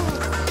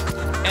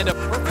 And a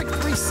perfect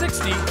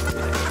 360 with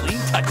a clean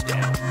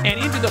touchdown. And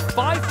into the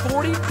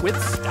 540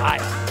 with style.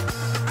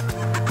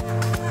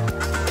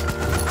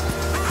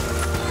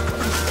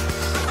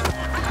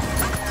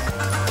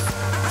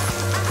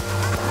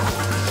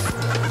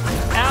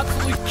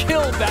 Absolutely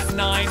killed that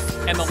 9,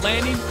 and the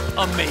landing,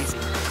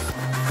 amazing.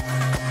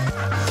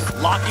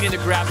 Locking in the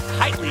grab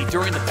tightly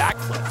during the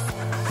backflip.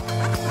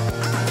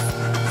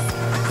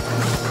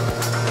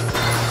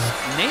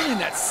 Nailing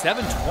that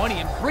 720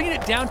 and bringing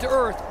it down to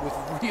earth with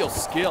real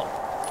skill.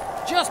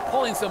 Just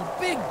pulling some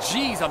big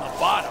G's on the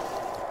bottom.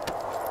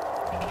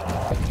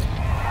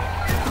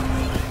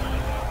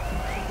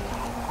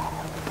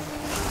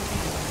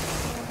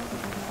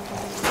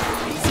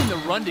 Piecing the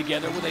run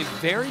together with a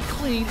very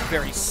clean,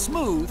 very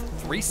smooth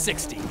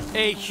 360.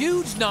 A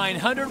huge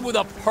 900 with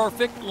a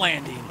perfect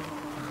landing.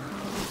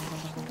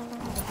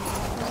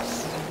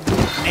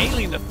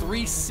 Nailing the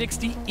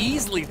 360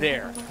 easily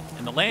there.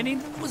 And the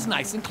landing was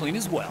nice and clean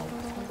as well.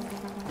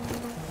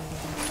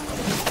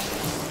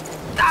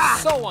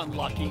 So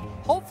unlucky.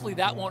 Hopefully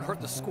that won't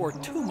hurt the score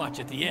too much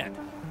at the end.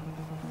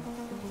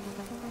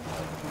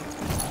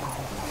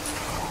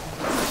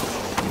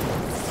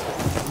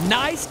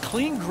 Nice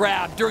clean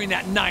grab during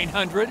that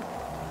 900.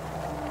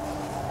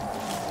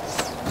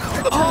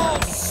 Oh,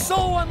 so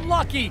so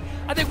unlucky.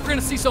 I think we're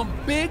gonna see some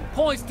big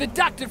points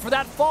deducted for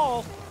that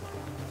fall.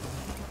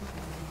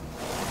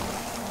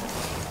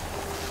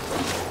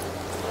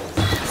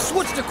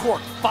 Switch to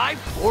cork,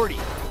 540.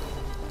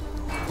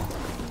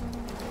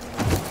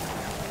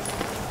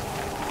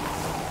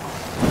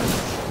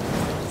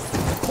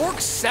 Cork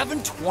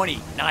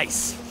 720,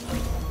 nice.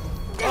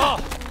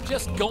 Oh,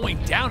 just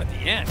going down at the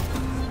end.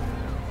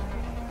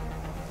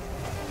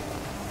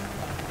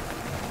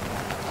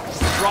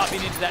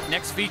 Dropping into that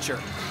next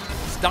feature.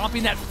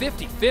 Stomping that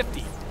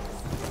 50-50.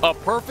 A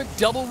perfect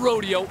double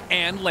rodeo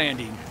and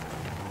landing.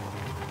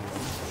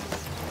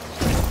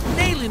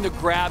 Nailing the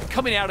grab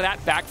coming out of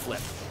that backflip.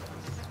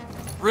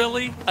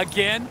 Really?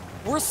 Again?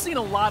 We're seeing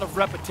a lot of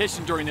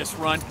repetition during this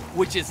run,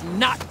 which is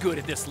not good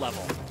at this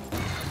level.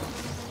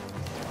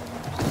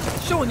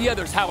 Showing the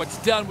others how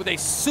it's done with a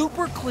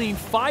super clean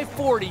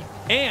 540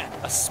 and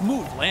a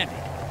smooth landing.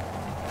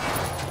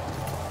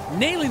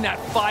 Nailing that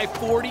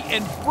 540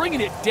 and bringing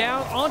it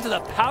down onto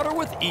the powder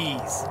with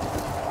ease.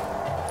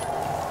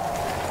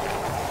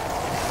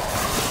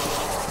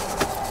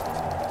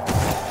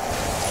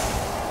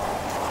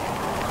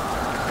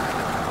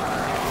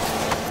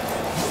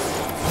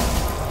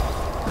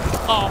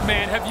 Oh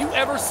man, have you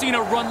ever seen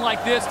a run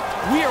like this?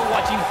 We are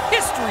watching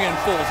history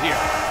unfold here.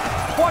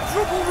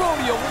 Quadruple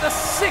rodeo with a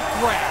sick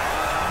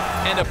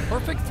grab. And a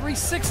perfect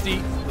 360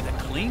 with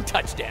a clean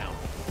touchdown.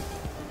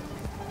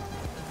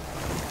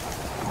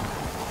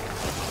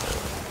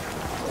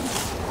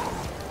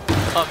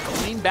 A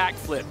clean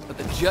backflip, but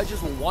the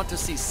judges will want to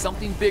see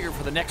something bigger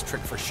for the next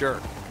trick for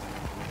sure.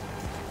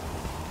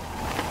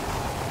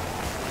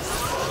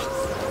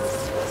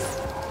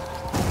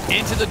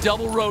 Into the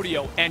double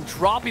rodeo and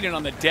dropping it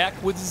on the deck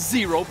with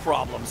zero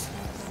problems.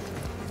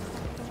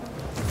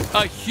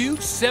 A huge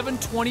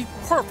 720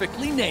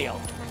 perfectly nailed.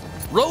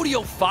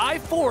 Rodeo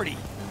 540.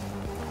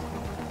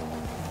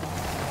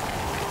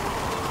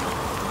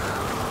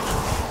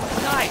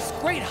 Nice,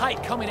 great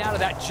height coming out of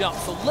that jump,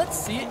 so let's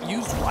see it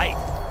used right.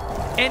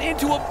 And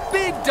into a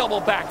big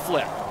double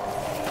backflip.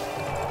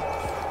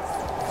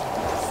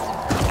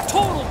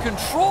 Total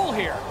control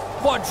here.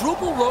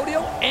 Quadruple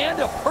rodeo and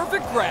a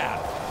perfect grab.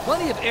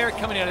 Plenty of air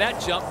coming out of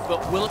that jump,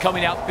 but Will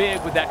coming out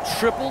big with that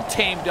triple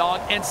tame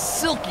dog and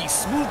silky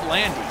smooth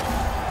landing.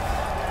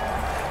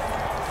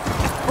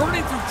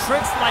 Burning through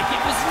tricks like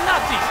it was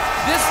nothing.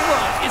 This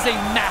run is a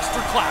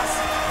master class.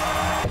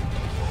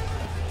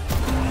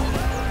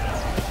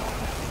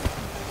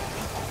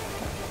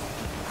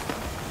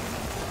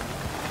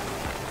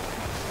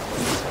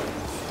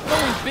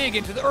 Going big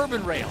into the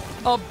urban rail.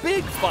 A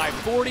big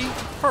 540,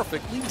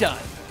 perfectly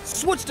done.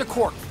 Switch to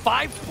cork,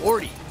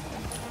 540.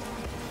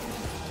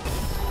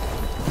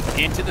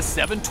 Into the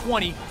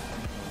 720.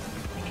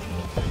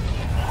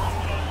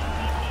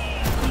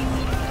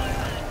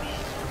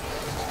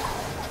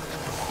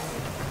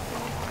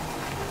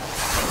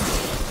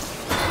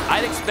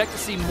 I'd expect to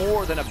see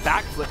more than a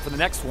backflip for the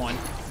next one.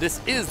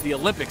 This is the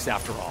Olympics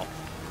after all.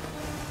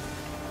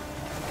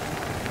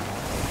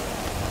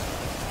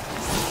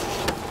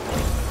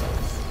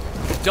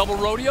 Double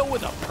rodeo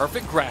with a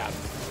perfect grab.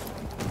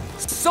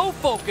 So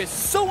focused,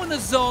 so in the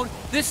zone,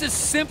 this is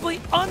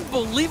simply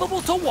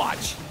unbelievable to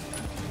watch.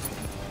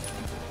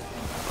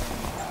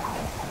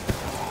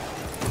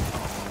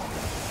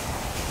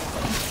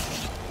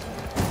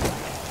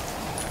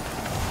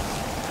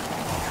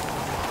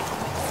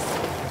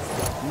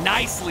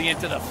 Nicely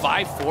into the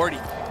 540.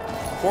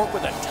 Cork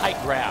with a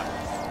tight grab.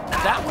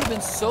 That would have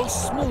been so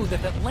smooth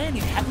that that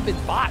landing hadn't been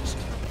botched.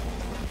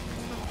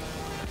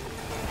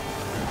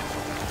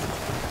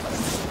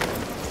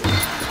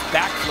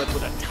 Backflip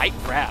with a tight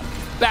grab.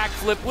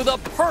 Backflip with a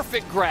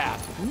perfect grab.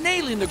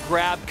 Nailing the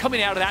grab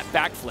coming out of that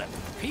backflip.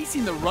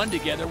 Piecing the run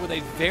together with a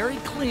very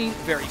clean,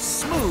 very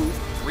smooth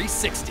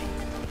 360.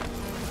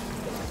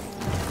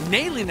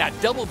 Nailing that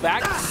double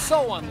back,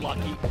 so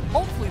unlucky.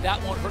 Hopefully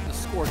that won't hurt the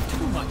score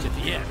too much at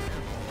the end.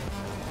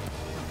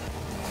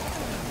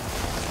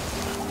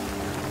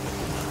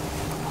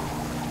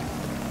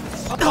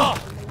 Oh,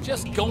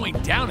 just going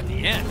down at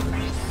the end.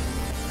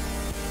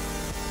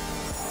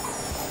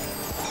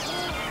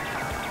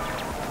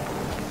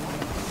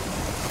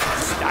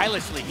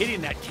 Stylishly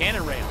hitting that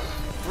cannon rail.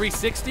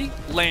 360,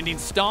 landing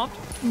stomped,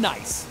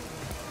 nice.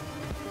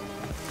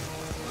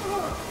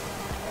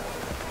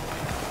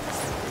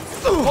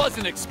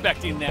 Wasn't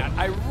expecting that.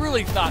 I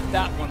really thought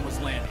that one was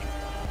landing.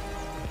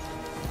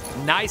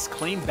 Nice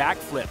clean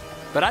backflip,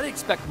 but I'd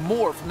expect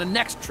more from the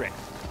next trick.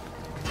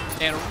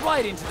 And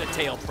right into the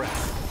tail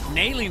press.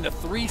 Nailing the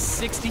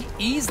 360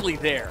 easily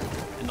there.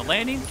 And the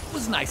landing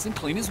was nice and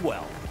clean as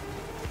well.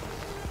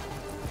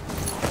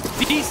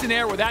 Decent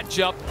air with that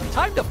jump.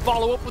 Time to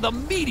follow up with a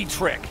meaty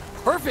trick.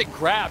 Perfect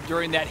grab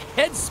during that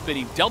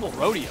head-spinning double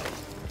rodeo.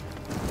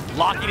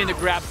 Locking in the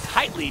grab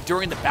tightly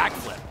during the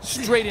backflip.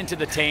 Straight into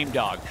the tame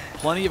dog.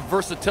 Plenty of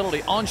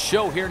versatility on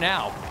show here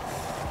now.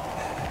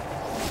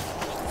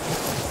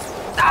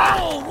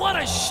 Oh,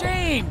 what a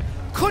shame!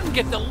 Couldn't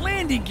get the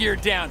landing gear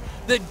down.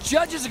 The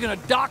judges are gonna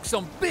dock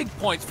some big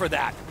points for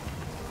that.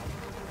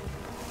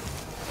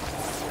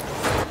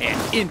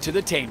 And into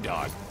the tame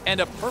dog. And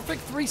a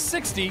perfect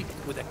 360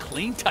 with a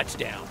clean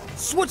touchdown.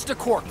 Switch to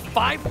cork,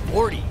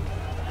 540.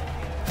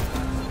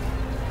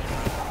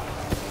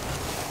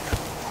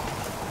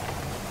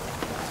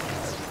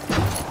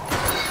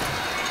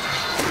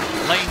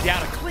 Laying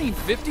down a clean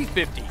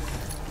 50-50.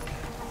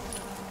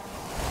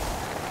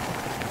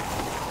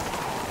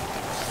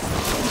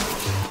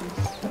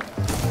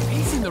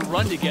 Piecing the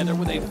run together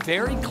with a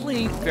very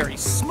clean, very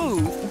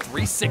smooth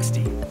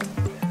 360.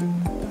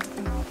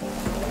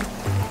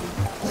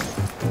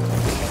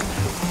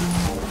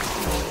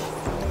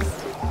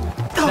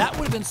 That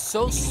would have been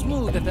so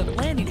smooth that the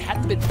landing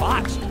hadn't been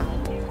botched.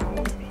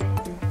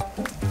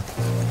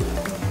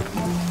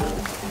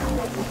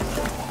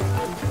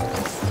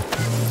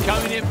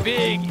 Coming in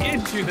big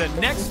into the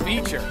next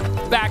feature.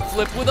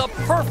 Backflip with a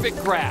perfect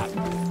grab.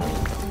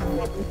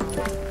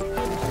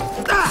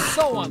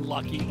 So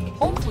unlucky.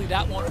 Hopefully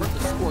that won't hurt the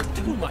score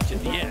too much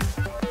at the end.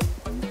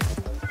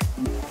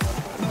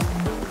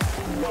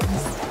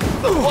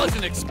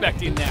 Wasn't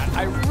expecting that.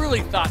 I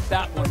really thought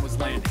that one was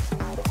landing.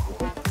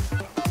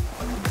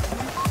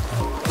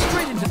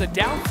 Straight into the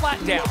down,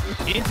 flat down.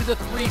 Into the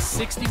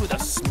 360 with a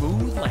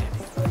smooth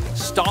landing.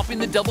 Stopping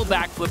the double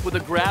backflip with a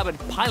grab and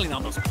piling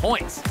on those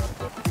points.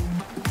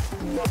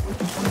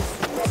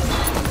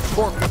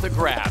 Cork with a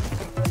grab.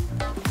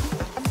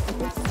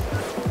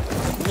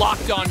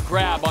 Locked on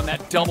grab on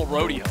that double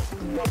rodeo.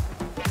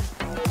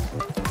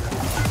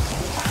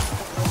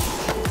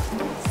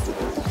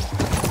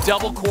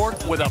 Double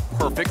cork with a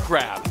perfect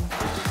grab.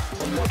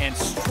 And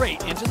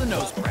straight into the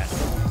nose press.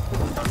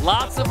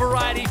 Lots of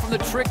variety from the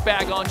trick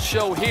bag on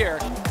show here.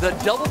 The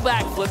double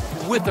backflip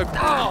with a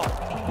grab.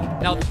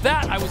 Now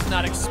that I was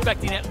not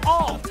expecting at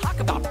all. Talk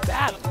about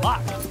bad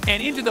luck.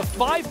 And into the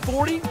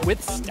 540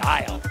 with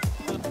style.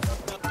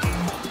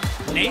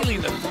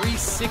 Nailing the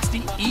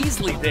 360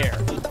 easily there.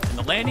 And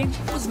the landing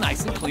was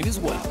nice and clean as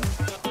well.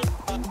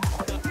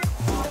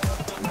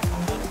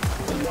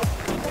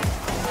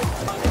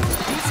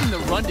 Piecing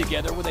the run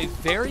together with a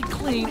very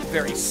clean,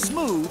 very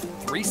smooth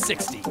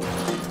 360.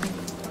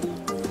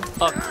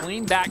 A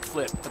clean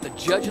backflip, but the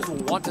judges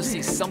will want to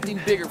see something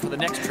bigger for the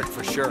next trick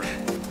for sure.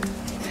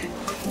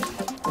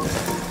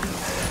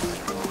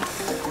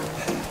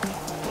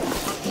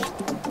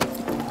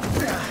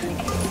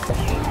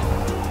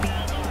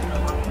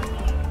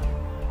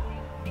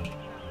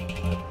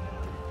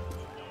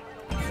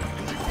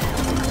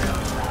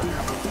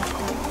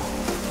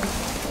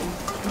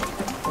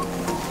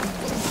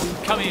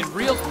 Coming in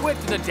real quick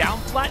to the down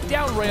flat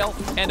down rail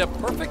and a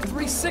perfect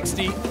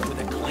 360 with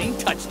a clean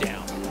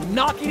touchdown.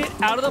 Knocking it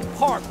out of the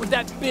park with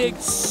that big,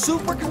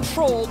 super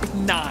controlled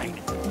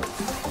 9.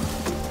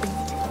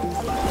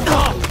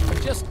 Oh,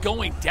 just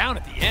going down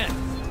at the end.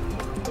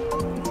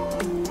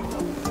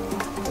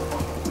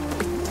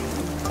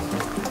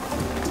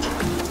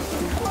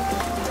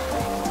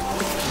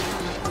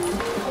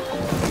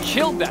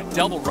 Killed that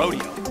double rodeo.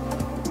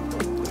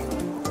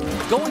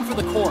 Going for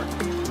the cork.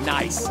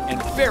 Nice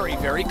and very,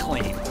 very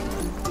clean.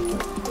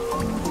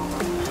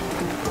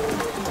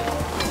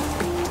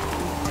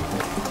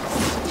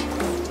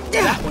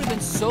 That would have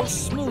been so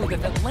smooth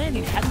that the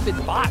landing hadn't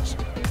been botched.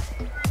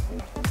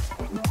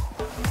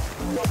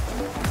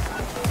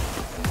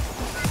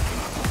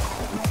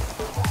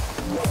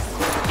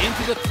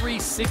 Into the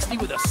 360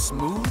 with a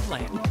smooth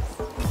landing.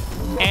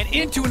 And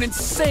into an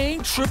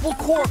insane triple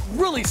cork,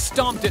 really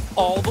stomped it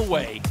all the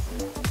way.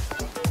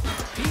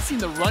 Piecing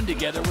the run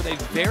together with a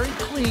very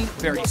clean,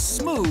 very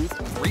smooth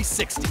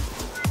 360.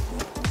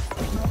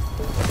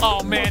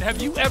 Oh man,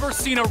 have you ever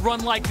seen a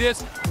run like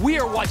this? We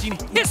are watching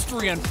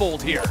history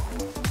unfold here.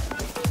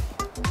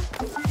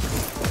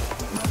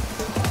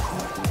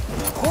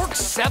 Cork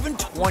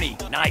 720,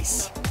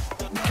 nice.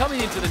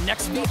 Coming into the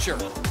next feature.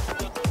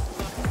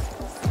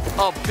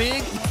 A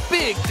big,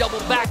 big double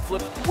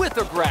backflip with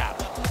a grab.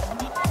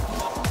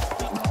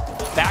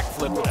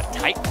 Backflip with a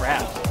tight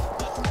grab.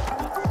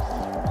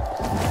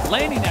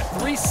 Landing that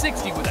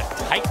 360 with a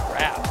tight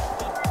grab.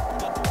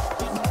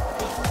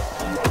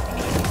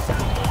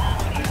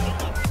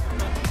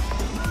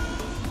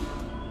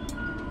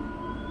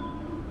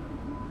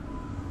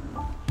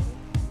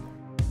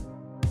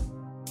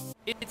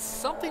 It's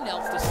something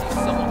else to see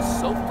someone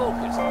so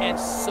focused and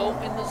so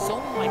in the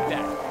zone like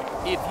that.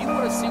 If you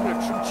want to see what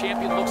a true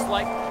champion looks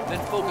like, then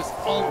focus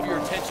all of your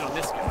attention on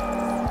this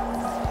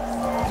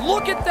guy.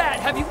 Look at that!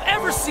 Have you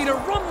ever seen a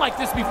run like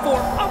this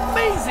before?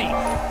 Amazing!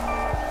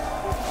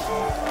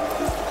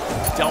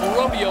 Double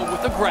rodeo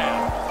with a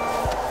grab.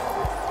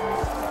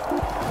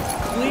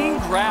 Clean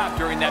grab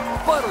during that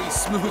buttery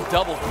smooth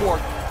double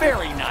cork.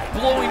 Very nice.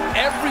 Blowing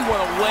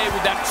everyone away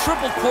with that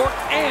triple cork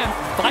and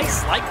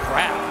vice-like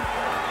grab.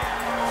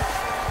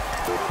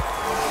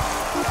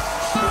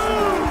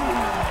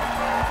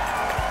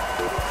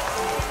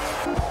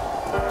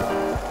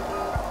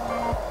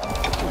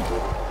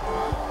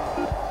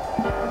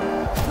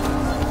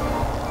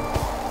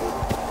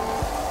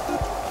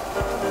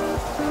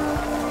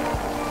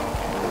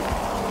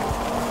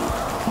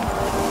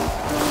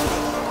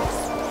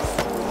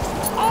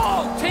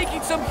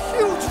 Some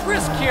huge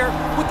meticulous care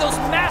with those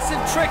massive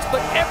tricks,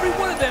 but every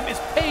one of them is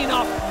paying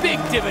off big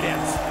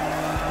dividends.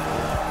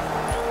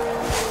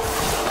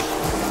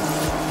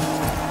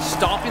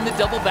 Stomping the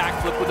double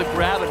backflip with a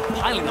grab and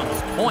piling on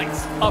those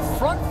points. A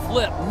front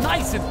flip,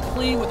 nice and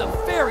clean with a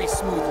very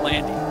smooth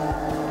landing.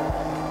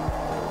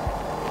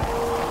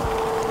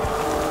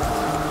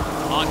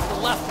 Onto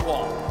the left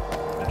wall.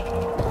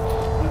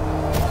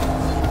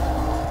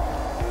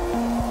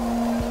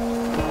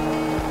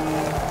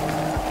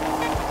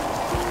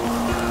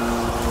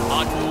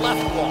 Onto the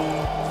left wall.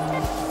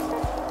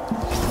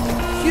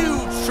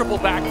 Huge triple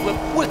backflip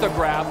with a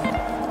grab.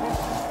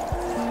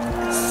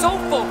 So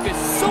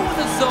focused, so in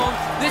the zone.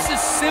 This is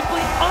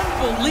simply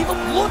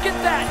unbelievable. Look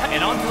at that.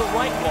 And onto the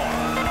right wall.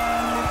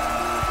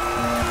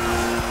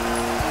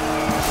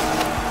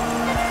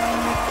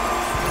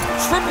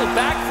 Triple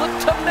backflip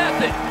to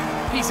method.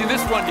 Piecing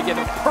this one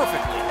together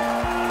perfectly.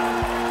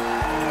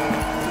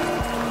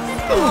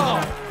 Oh,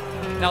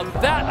 now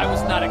that I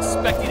was not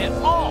expecting at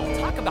all.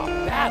 Talk about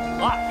bad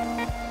luck.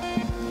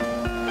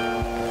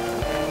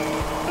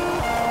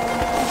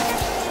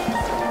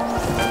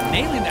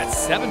 Nailing that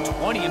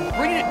 720 and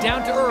bringing it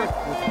down to earth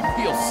with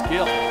real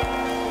skill.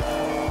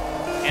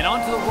 And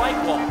onto the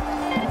right wall.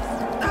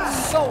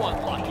 So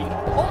unlucky.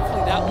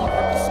 Hopefully that won't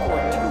hurt the score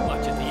too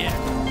much at the end.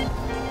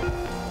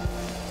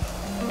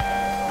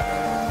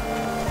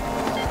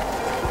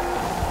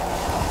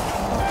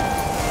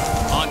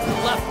 Onto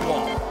the left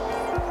wall.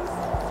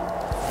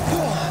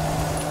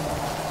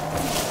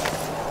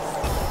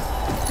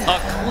 A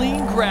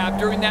clean grab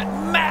during that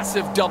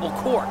massive double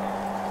cork.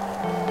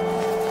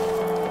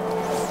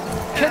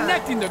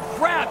 Connecting the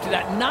grab to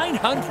that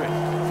 900.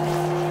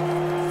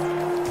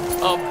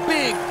 A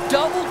big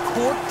double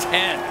cork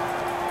 10.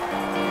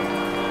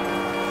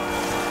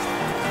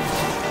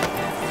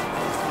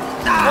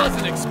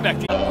 Wasn't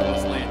expecting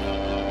this landing.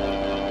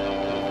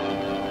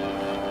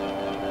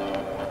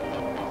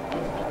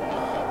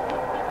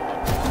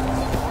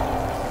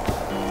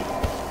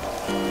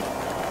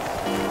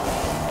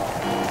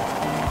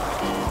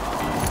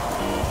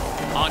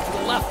 Onto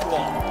the left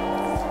wall.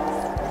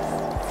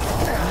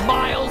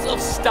 Miles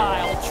of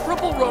style,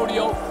 triple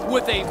rodeo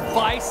with a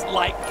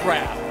vice-like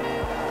grab.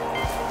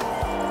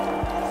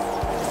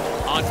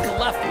 Onto the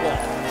left wall,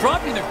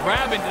 dropping the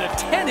grab into the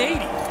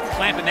 1080,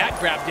 clamping that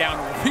grab down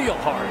real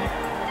hard.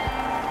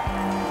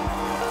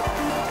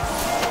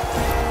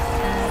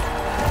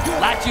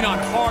 Latching on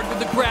hard with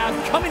the grab,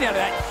 coming out of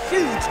that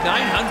huge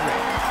 900.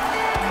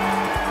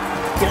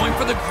 Going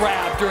for the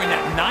grab during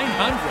that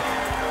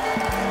 900.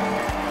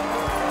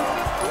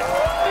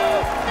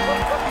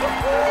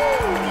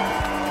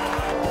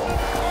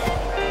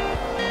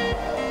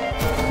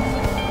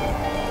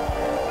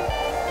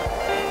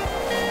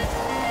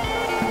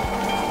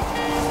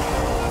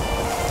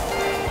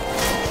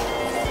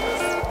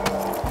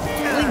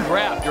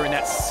 Grab during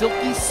that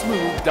silky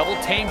smooth double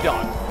tame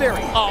dog.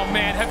 Very. Oh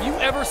man, have you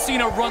ever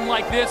seen a run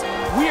like this?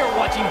 We are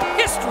watching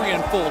history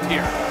unfold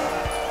here.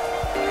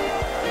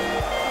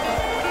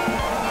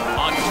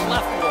 Onto the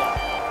left wall.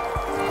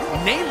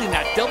 Nailing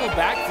that double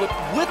backflip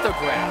with a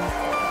grab.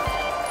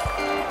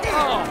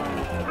 Oh,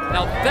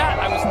 now that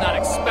I was not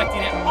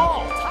expecting at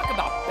all. Talk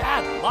about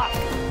bad luck.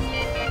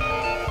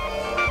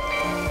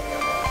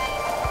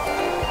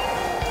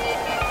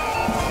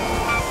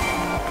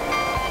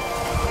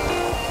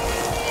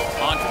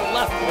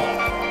 Left wall.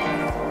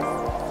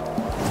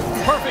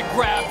 Perfect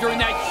grab during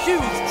that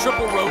huge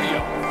triple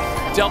rodeo.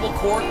 Double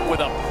cork with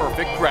a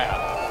perfect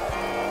grab.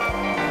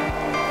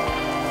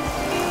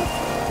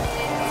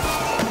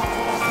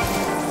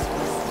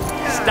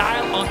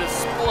 Style on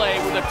display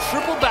with a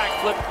triple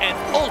backflip and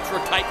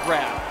ultra tight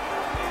grab.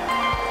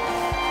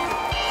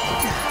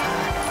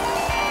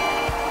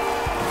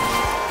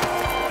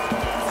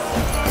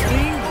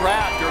 Clean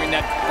grab during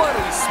that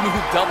buttery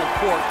smooth double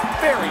cork.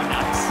 Very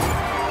nice.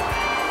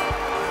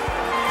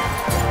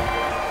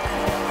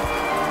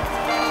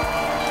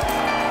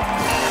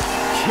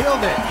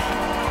 Killed it.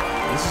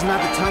 This is not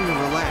the time to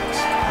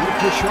relax. You need to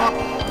push up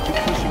and keep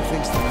pushing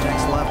things to the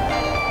next level.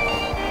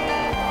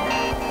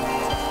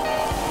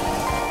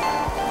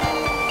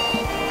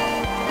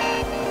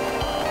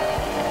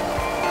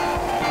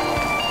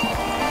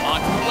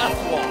 Onto the left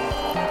wall.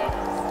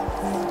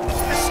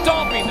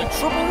 Stomping the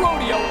triple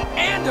rodeo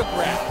and a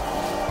grab.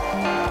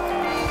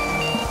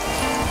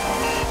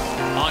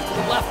 Onto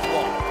the left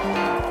wall.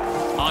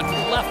 Onto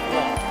the left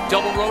wall.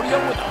 Double rodeo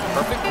with a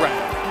perfect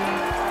grab.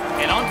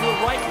 And onto the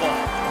right wall,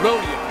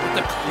 rodeo with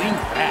the clean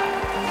grab.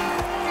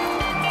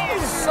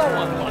 So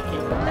unlucky.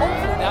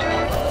 Hopefully that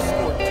one won't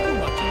score too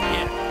much at the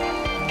end.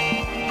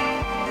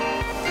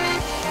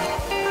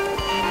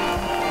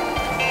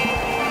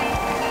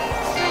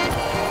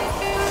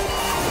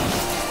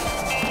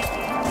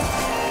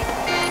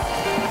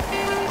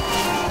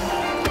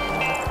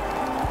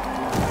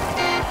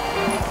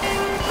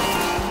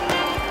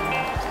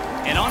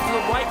 And onto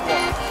the right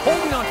wall,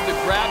 holding onto the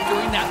grab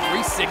during that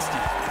 360.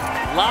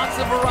 Lots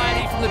of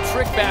variety from the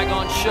trick bag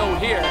on show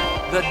here.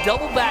 The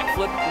double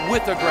backflip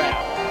with a grab.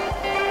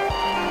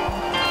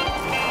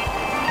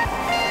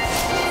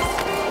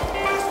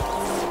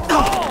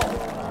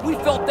 We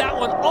felt that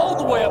one all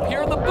the way up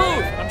here in the booth.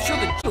 I'm sure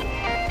the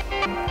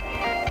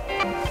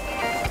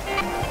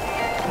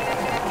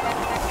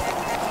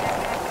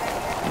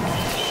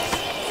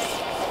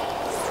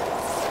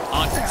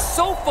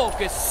so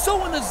focused,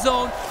 so in the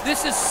zone,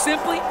 this is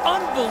simply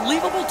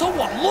unbelievable to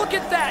watch. Look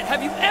at that.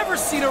 Have you ever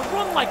seen a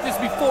run like this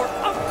before?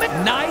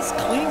 A nice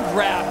clean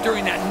grab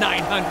during that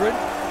 900.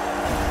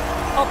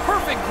 A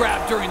perfect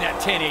grab during that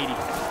 1080.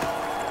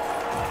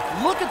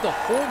 Look at the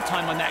hold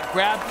time on that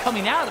grab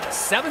coming out of the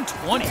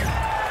 720.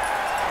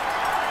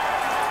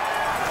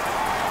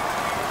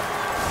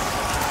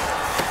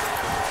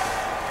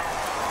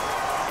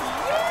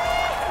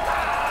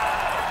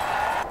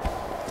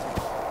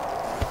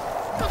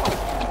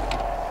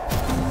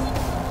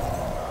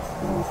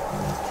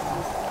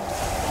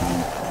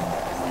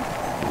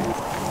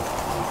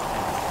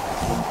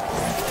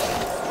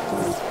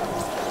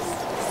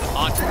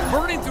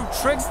 Burning through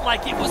tricks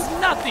like it was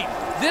nothing.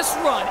 This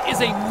run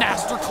is a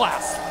master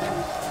class.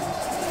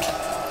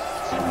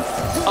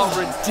 A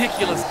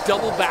ridiculous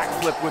double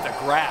backflip with a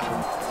grab.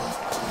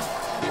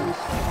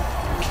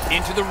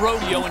 Into the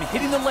rodeo and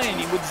hitting the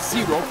landing with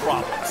zero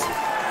problems.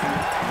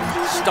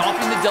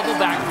 Stomping the double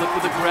backflip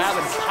with a grab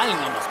and piling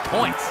on those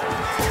points.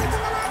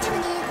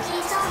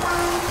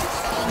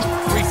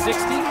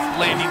 360,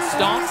 landing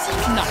stomps,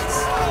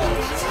 nice.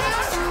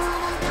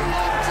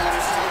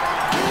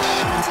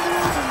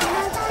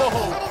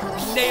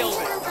 Oh, nailed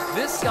it.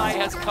 This guy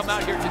has come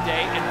out here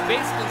today and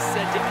basically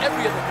said to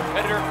every other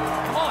competitor,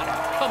 come on,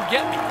 come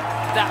get me.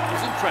 That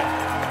was incredible.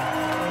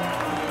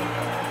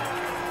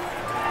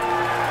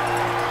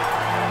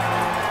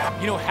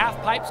 You know,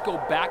 half pipes go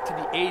back to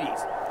the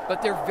 80s,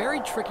 but they're very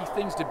tricky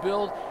things to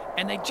build,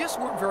 and they just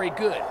weren't very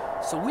good.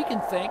 So we can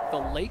thank the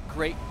late,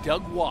 great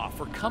Doug Waugh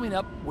for coming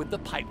up with the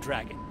Pipe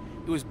Dragon.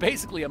 It was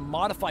basically a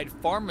modified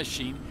farm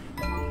machine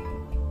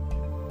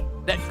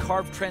that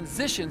carved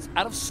transitions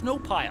out of snow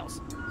piles.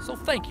 So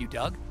thank you,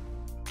 Doug.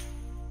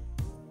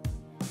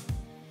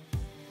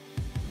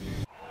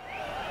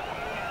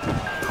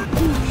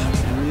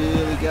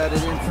 Really got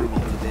it in for me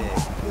today.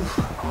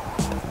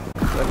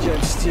 Lucky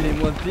I'm still in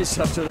one piece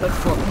after that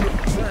fall.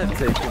 I'm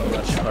taking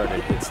much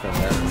harder hits than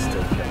that and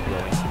still kept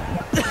going.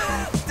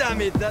 Damn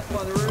it, that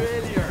one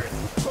really hurt.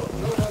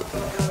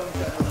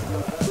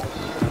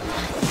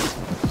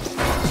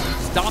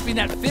 Stomping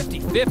that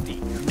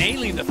 50-50,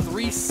 nailing the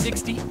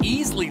 360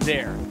 easily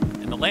there.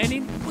 And the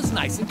landing was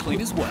nice and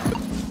clean as well.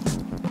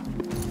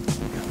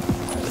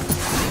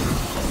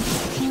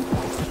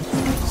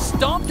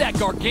 Stomped that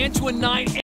gargantuan 980